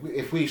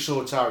if we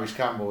saw Tyrese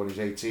Campbell when he was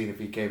 18, if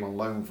he came on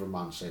loan from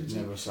Man City,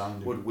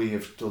 would we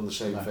have done the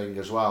same thing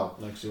as well?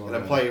 And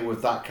a player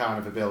with that kind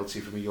of ability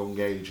from a young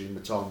age in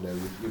Matondo,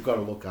 we've got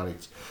to look at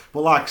it.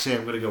 But like I say,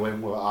 I'm going to go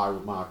in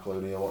with Michael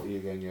O'Neill. What are you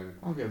going?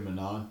 I'll give him a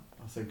 9.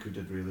 I think we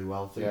did really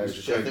well. I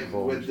think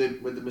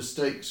with the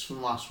mistakes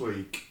from last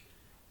week,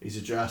 he's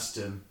addressed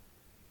him.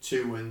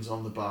 2 wins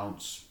on the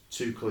bounce,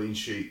 2 clean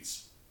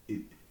sheets.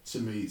 To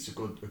me, it's a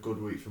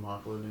good week for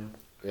Michael O'Neill.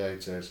 Yeah,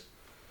 it is.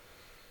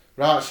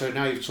 Right, so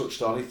now you've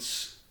touched on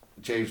it,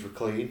 James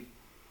McLean.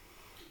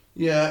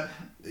 Yeah,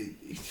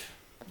 the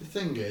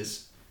thing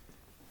is,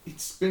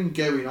 it's been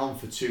going on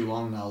for too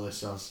long now.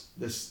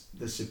 This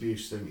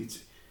abuse thing.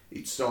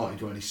 It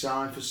started when he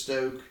signed for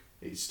Stoke.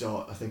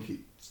 I think it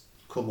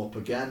come up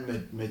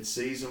again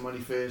mid-season when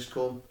he first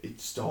come.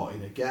 It's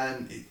starting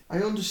again. I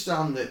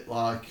understand that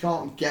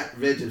can't get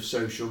rid of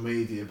social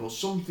media, but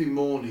something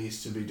more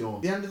needs to be done.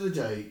 At the end of the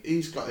day,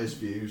 he's got his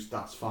views.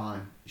 That's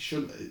fine.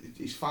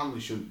 His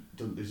family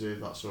doesn't deserve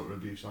that sort of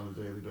abuse on a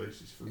daily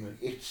basis. For me,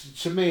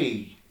 it's to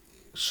me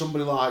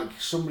somebody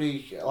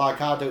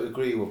like I don't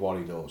agree with what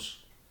he does,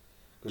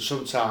 because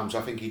sometimes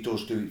I think he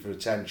does do it for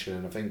attention,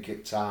 and I think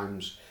at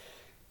times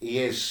he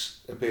is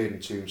a burden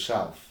to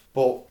himself.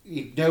 But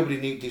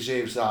nobody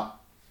deserves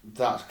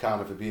that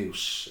kind of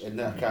abuse and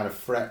that kind of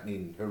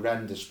threatening,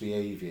 horrendous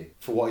behaviour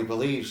for what he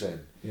believes in.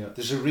 Yeah.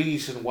 There's a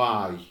reason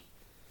why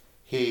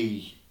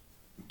he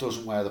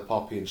doesn't wear the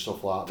poppy and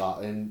stuff like that.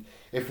 And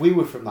if we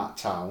were from that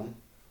town,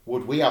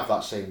 would we have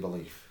that same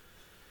belief?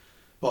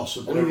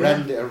 Possibly.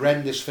 An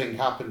horrendous thing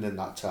happened in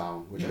that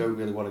town, which I don't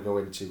really want to go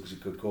into because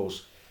it could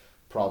cause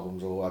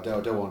problems. Or I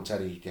don't want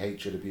any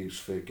hatred abuse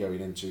for going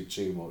into it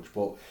too much.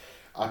 But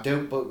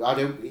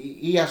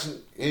he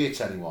hasn't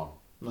hurt anyone.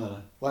 No.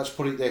 Let's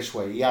put it this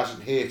way, he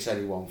hasn't hurt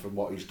anyone from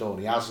what he's done.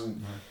 He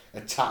hasn't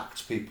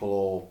attacked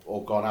people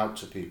or gone out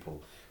to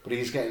people. But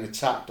he's getting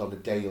attacked on a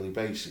daily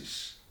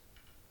basis.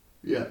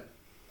 Yeah.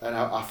 And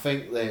I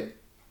think that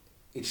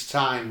it's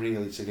time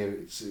really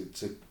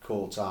to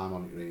call time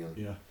on it really.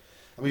 Yeah.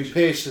 I mean,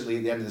 personally,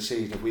 at the end of the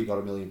season, if we got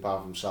 £1 million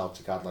from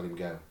Celtic, I'd let him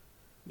go.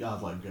 Yeah,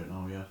 I'd let him go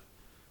now, yeah.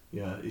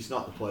 Yeah, he's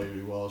not the player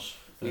he was.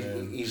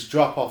 His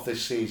drop off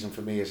this season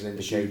for me is an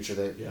indicator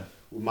that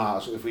we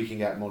might, if we can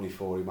get money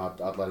for him, I'd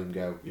let him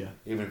go. Yeah.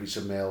 Even if it's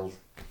a mil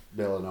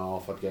and a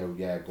half, I'd go,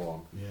 go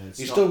on. Yeah,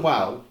 he's done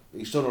well.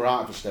 He's done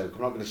alright for Stoke.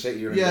 I'm not going to sit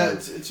here and go.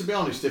 To be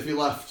honest, if he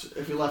left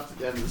at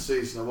the end of the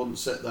season, I wouldn't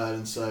sit there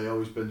and say,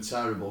 he's been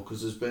terrible,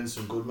 because there's been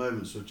some good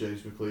moments with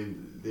James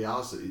McLean. There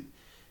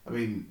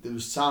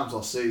was times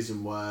last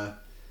season where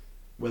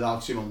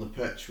without him on the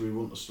pitch, we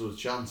wouldn't have stood a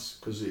chance,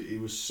 because he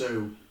was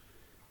so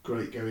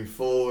great going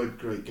forward,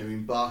 great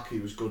going back. He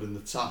was good in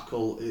the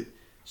tackle.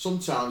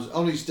 Sometimes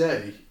on his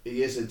day,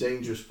 he is a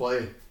dangerous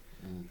player,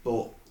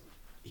 but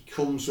he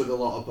comes with a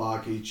lot of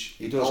baggage.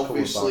 He does come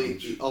with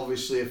baggage. It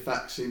obviously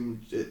affects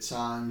him at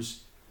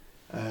times.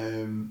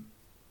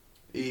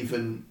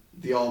 Even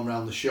the arm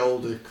around the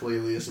shoulder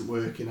clearly isn't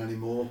working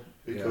anymore,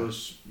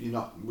 because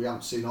we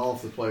haven't seen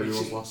half the player he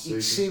was last season.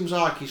 It seems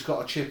like he's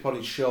got a chip on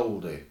his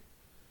shoulder,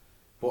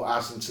 but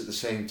hasn't at the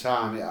same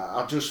time.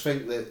 I just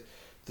think that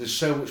there's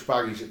so much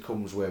baggage that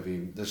comes with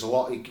him. There's a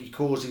lot. He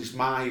causes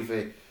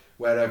mither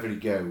wherever he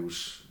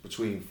goes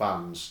between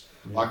fans.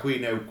 Yeah. Like we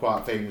know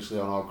quite famously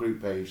on our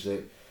group page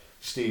that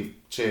Steve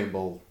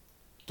Turnbull,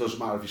 doesn't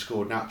matter if he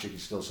scored an hat-trick, he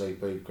still say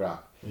played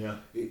crap. Yeah.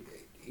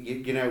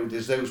 You know,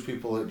 there's those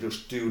people that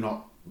just do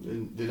not.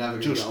 They're never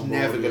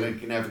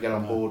never get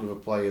on board with a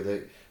player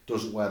that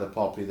doesn't wear the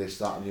poppy, this,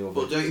 that, and the other.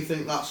 But don't you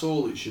think that's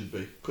all it should be?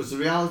 Because the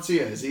reality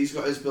is, he's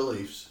got his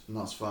beliefs, and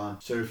that's fine.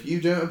 So if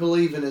you don't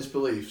believe in his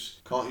beliefs,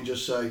 can't you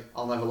just say,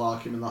 "I'll never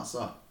like him," and that's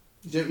that?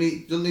 You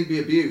doesn't need to be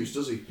abused,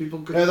 does he?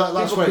 People can. No,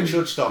 that's where it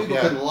should stop. People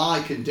can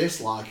like and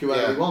dislike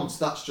whoever he wants.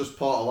 That's just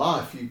part of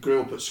life. You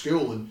grew up at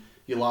school and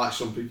you like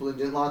some people and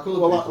didn't like other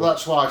people. Well,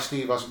 that's why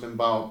Steve hasn't been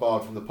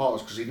barred from the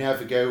Potters, because he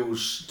never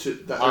goes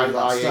to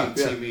I hate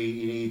him.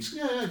 He needs,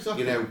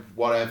 exactly. You know,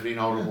 whatever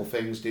inhonorable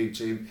things do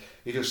to him.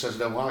 He just says, "I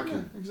don't like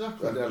him."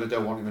 Exactly. I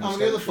don't want him in the How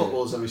many other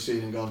footballers have you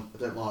seen and gone, "I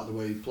don't like the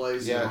way he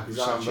plays"? Yeah,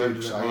 Sam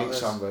Vokes. I hate like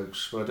Sam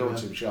Vokes, but I don't want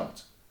him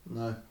shot.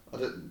 No.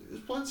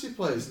 There's plenty of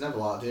players never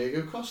like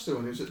Diego Costa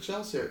when he was at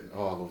Chelsea.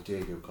 Oh, I love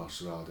Diego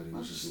Costa.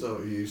 I just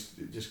thought he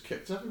just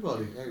kicked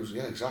everybody.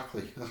 Yeah,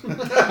 exactly.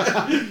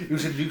 He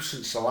was a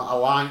nuisance. I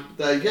like.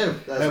 There you go.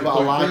 No, but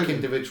I like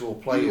individual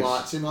players. You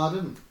liked him, I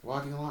didn't.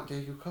 Why do you like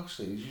Diego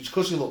Costa? It's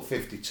because he looked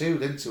 52,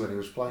 didn't he, when he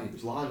was playing? He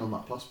was lying on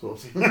that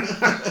passport.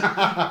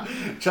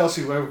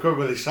 Chelsea were coming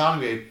with his sign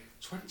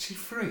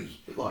 23.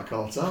 Bit like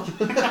Cartel.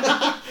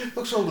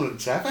 Looks older than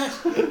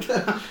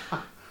Tevez.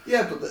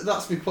 Yeah, but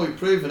that's my point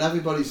proven.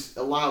 Everybody's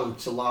allowed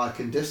to like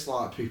and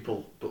dislike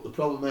people, but the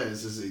problem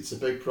is it's a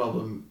big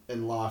problem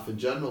in life in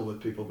general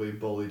with people being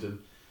bullied, and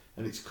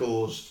it's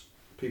caused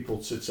people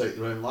to take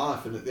their own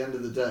life. And at the end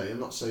of the day,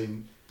 I'm not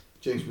saying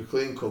James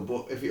McLean could,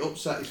 but if he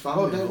upset his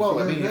family...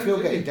 if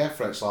you're getting death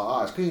threats like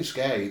that, it's clean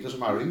scary. It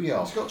doesn't matter who you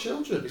are. He's got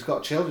children.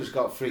 He's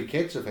got 3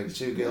 kids, I think,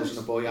 2 girls and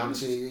a boy, and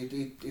it's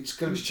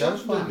going to be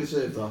children don't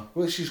deserve that.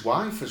 Well, it's his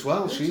wife as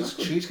well. Yeah,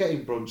 exactly. She's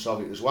getting brunt of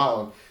it as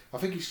well. And I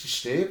think it's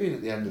disturbing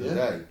at the end of the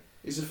day.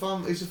 He's a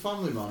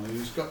family man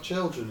who's got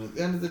children. At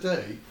the end of the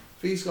day,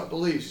 if he's got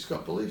beliefs, he's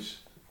got beliefs.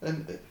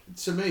 And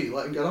to me,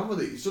 let him get on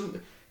with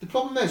it. The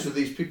problem is with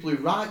these people who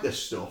write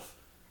this stuff,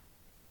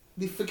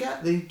 they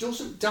forget that it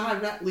doesn't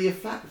directly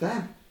affect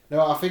them.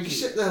 No, I think you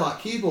sit there like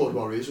keyboard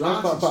warriors,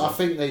 right? But I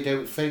think they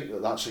don't think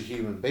that that's a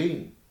human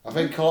being. I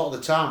think a lot of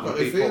the time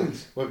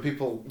when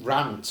people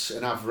rant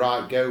and have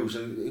right goes,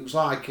 and it was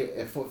like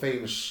a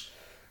famous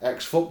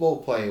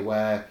ex-football player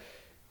where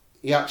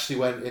he actually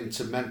went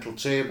into mental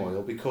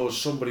turmoil because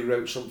somebody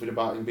wrote something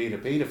about him being a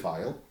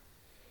paedophile,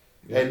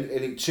 and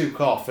it took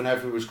off, and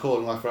everyone was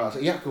calling left right.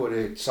 He had to go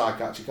to a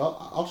psychiatric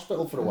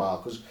hospital for a while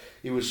because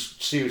he was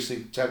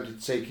seriously tempted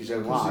to take his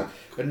own life,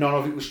 and none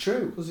of it was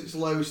true. Because it's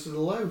lowest of the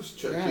lows,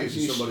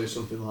 accusing somebody of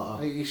something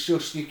like that. It's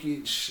just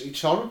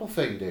it's a horrible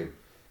thing, dude.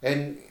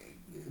 And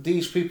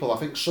these people, I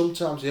think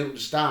sometimes they don't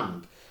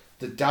understand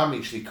the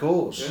damage they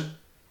cause. Yeah.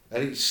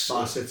 And it's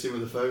by sitting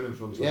with the phone in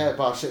front of him. Yeah,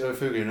 by sitting with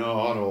the phone going, I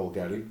know I'll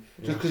get him.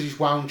 Just because he's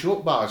wound you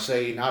up by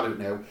saying, I don't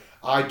know,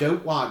 I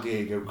don't like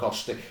Diego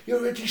Costa.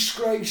 You're a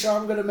disgrace,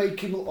 I'm going to make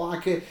him look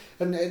like it.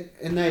 And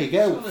there you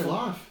go. It's not their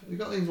life. They've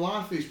got their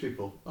life, these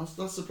people. That's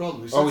the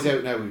problem. We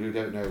don't know. We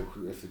don't know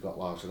if they've got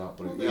lives or not.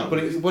 But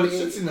it's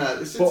sitting there.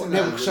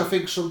 Because I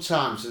think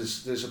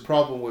sometimes there's a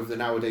problem with the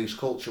nowadays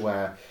culture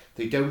where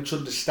they don't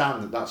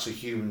understand that that's a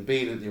human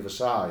being at the other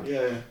side.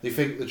 Yeah. They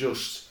think they're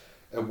just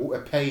a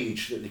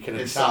page that they can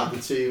inside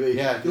attack. The TV.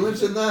 Yeah, he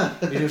lives in there.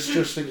 They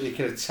just think they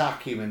can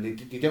attack him, and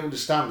they don't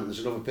understand that there's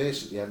another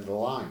person at the end of the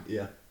line.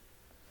 Yeah.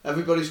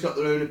 Everybody's got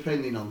their own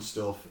opinion on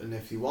stuff, and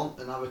if you want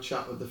and have a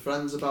chat with the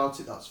friends about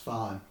it, that's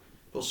fine.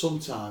 But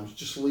sometimes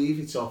just leave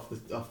it off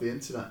the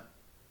internet,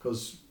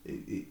 because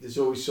there's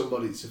always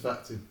somebody it's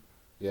affecting.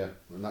 Yeah,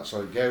 and that's how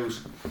it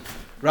goes.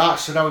 Right,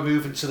 so now we're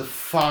moving to the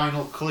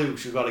final clue,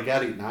 so we've got to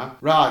get it now.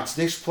 Right,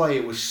 this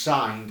player was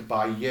signed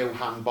by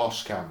Johan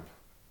Boskamp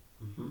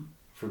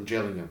from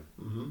Gillingham,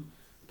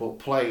 but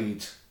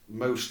played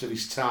most of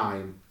his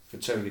time for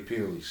Tony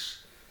Pulis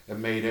and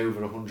made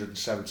over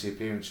 170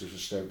 appearances for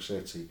Stoke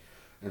City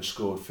and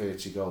scored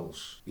 30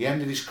 goals. He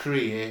ended his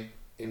career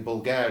in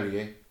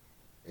Bulgaria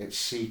at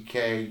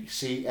CSKA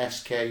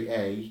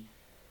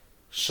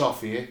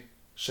Sofia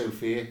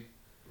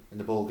in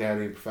the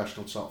Bulgarian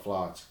professional top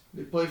flight.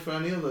 Did he play for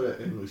any other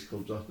English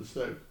clubs after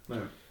Stoke?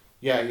 No.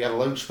 Yeah, he had a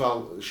loan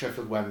spell at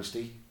Sheffield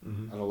Wednesday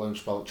and a loan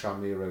spell at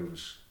Tranmere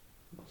Rovers.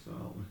 That's not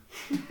help me.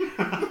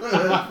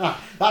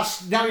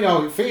 That's now you know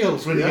how it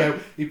feels when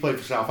you played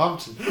for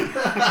Southampton.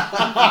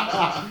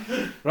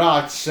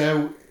 Right,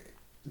 so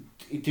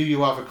do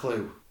you have a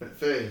clue? At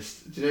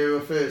first, do you know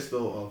who I first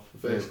thought of?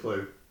 The first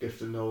clue?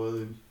 Gift of Noah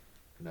Williams.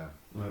 No.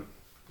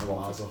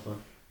 Miles off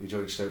him. He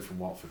joined Stoke from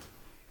Watford.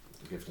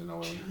 The Gift of Noah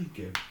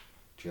Williams.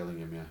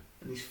 Gillingham, yeah.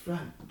 And he's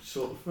French,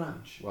 sort of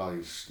French. Well,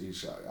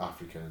 he's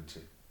African, isn't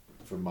he?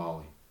 From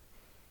Mali.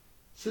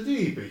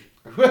 Sidibe.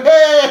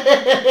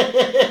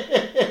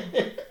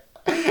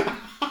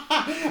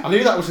 I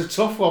knew that was a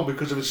tough one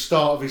because of the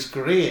start of his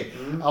career.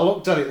 I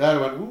looked at it there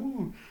and went,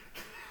 ooh.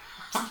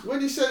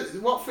 When you said,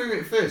 what threw me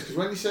at first? Because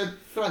when you said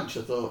French,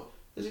 I thought,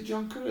 is it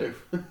John Carew?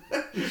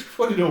 He's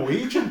probably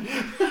Norwegian.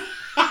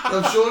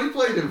 I'm sure he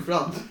played in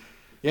France.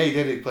 Yeah, he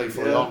did. He played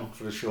for Lyon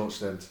for a short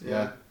stint.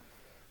 Yeah.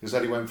 Because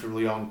then he went from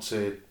Lyon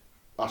to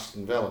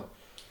Aston Villa.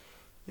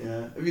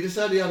 Yeah. Have you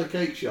decided he had a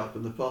cake shop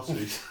in the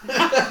Potteries?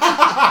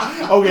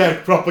 Oh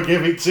yeah, proper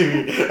give it to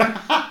you.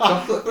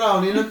 Chocolate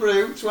brownie in a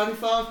brew,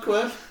 25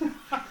 quid.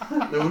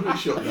 No wonder it's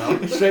shut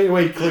down. Straight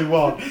away, clue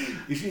one.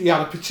 He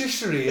had a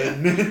patisserie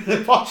in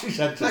the Pottery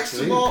Centre. Next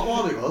to Mark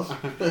one it was.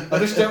 I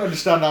just don't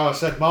understand how I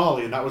said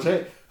Marley and that was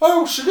it.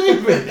 Oh,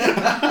 Sidibe!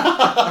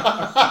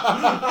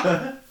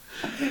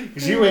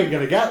 Because you ain't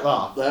going to get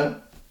that.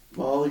 No,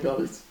 Marley got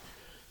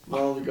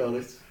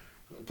it.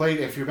 Played,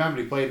 if you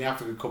remember, he played in the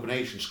African Cup of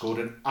Nations, scored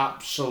an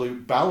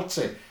absolute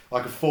belter,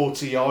 like a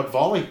 40-yard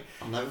volley.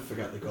 I'll never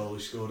forget the goal he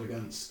scored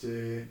against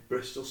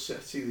Bristol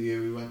City the year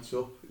we went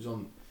up. It was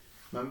on,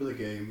 remember the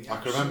game? I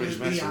can remember his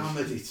message. He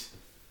hammered it.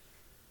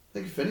 I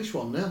think he finished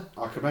 1-0.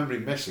 I can remember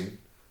him missing.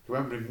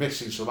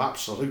 Some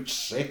absolute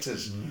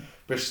sitters.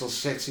 Bristol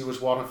City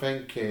was one, I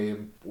think.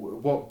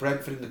 What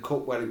Brentford in the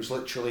Cup, where it was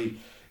literally,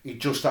 he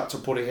just had to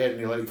put it in and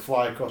he let it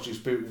fly across his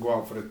boot and go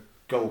out for a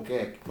goal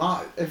kick.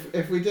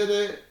 If we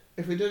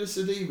did a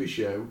Sidibe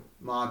show,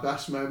 my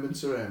best moment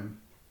to him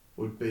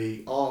would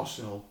be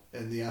Arsenal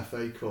in the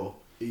FA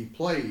Cup.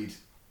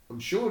 I'm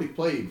sure he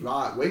played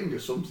right wing or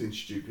something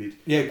stupid.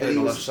 Yeah, he played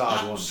on the left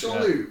side once.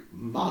 Absolute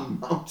man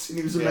mountain.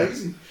 He was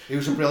amazing. He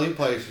was a brilliant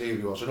player, Steve.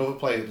 He was. Another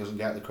player that doesn't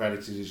get the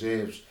credit he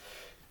deserves.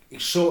 He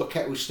sort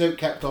of Stoke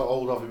kept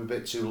hold of him a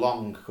bit too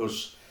long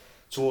because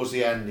towards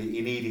the end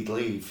he needed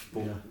leave,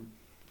 but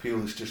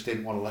Pulis just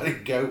didn't want to let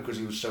him go because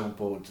he was so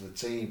important to the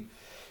team.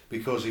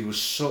 Because he was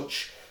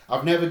such.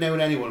 I've never known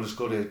anyone as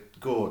good at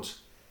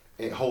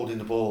holding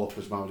the ball up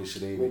as Mamadou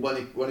Sidibe. Well,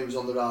 when he was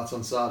on the right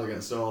hand side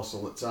against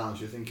Arsenal at times,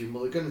 you're thinking,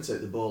 well, they're going to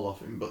take the ball off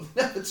him, but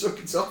they never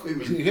took it off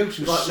him. It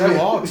was so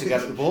hard to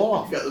get the ball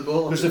off.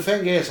 Because the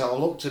thing is, I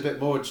looked a bit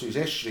more into his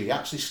history. He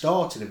actually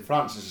started in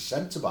France as a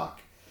centre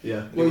back.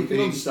 Yeah, well, you can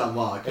understand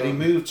why. And he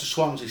moved to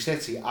Swansea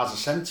City as a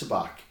centre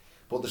back,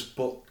 but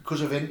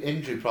because of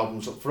injury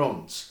problems up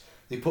front,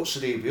 they put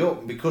Sidibe up,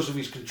 and because of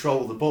his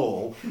control of the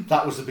ball,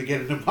 that was the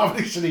beginning of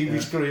Mamadou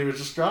Sidibe's career as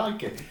a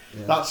striker.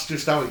 Yeah. That's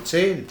just how it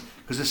turned.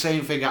 Because the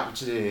same thing happened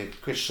to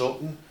Chris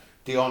Sutton,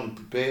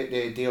 Dion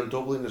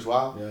Dublin as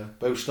well. Yeah.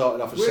 Both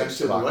started off as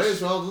centre backs. Way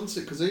as well,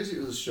 doesn't it? Because he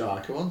was a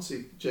striker,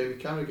 wasn't he? Jamie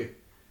Carragher.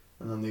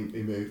 And then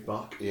he moved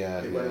back.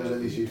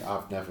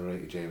 I've never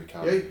rated Jamie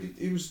Carragher. Yeah,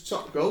 he was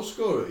top goal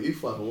scorer at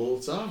youth level all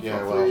the time.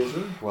 Yeah,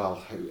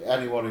 well,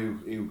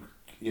 anyone who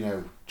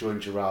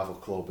joins your rival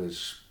club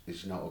is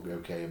not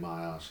okay in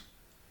my eyes.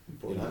 He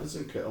put an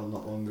Everton kit on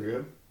not long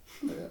ago.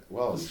 He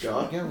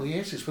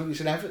is.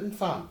 He's an Everton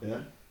fan. Yeah.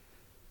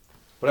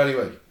 But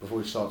anyway, before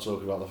we start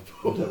talking about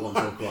Liverpool, I don't want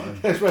to talk about him.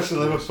 Especially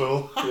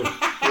Liverpool.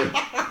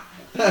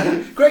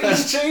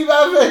 Greatest team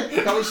ever!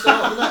 Can we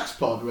start the next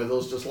pod with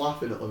us just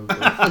laughing at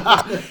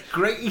Liverpool?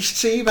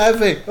 Greatest team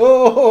ever!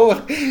 Oh,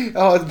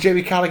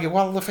 Jamie Carragher.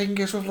 Well, the thing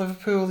is with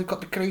Liverpool, they've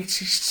got the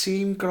greatest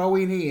team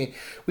growing here.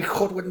 We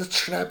could win the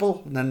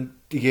treble. And then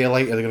a year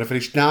later, they're going to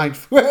finish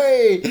 9th.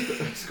 Hey!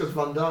 It's because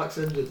Van Dijk's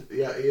injured.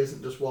 Yeah, he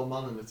isn't just one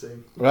man in the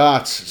team.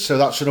 Right, so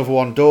that's another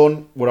one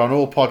done. We're on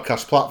all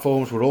podcast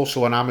platforms. We're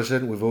also on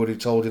Amazon. We've already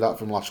told you that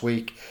from last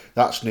week.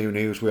 That's new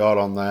news. We are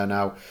on there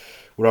now.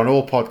 We're on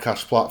all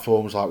podcast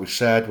platforms, like we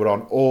said. We're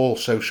on all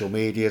social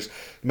medias.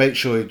 Make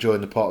sure you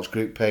join the Potters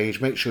Group page.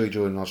 Make sure you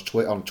join us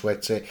on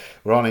Twitter.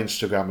 We're on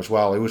Instagram as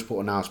well. I always put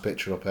a nice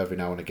picture up every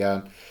now and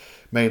again,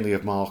 mainly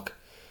of Mark,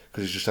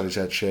 because he's just had his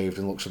head shaved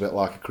and looks a bit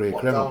like a career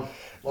criminal.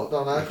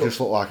 Lockdown You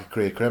just look like a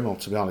career criminal,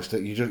 to be honest.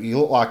 You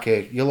look like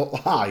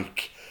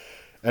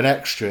an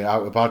extra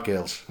out of Bad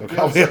Girls. A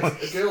girl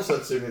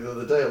said to me the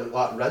other day, I look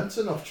like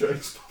Renton off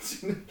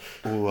Trainspotting.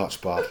 Oh, that's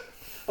bad.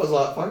 I was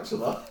like, thanks for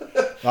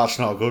that. That's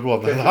not a good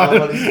one then.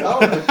 Just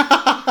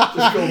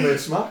call me a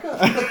smacker.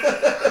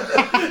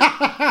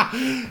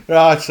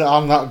 Right,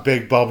 on that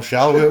big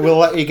bombshell, we'll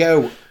let you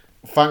go.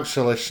 Thanks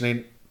for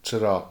listening.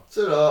 Ta-ra.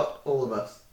 Ta-ra. All the best.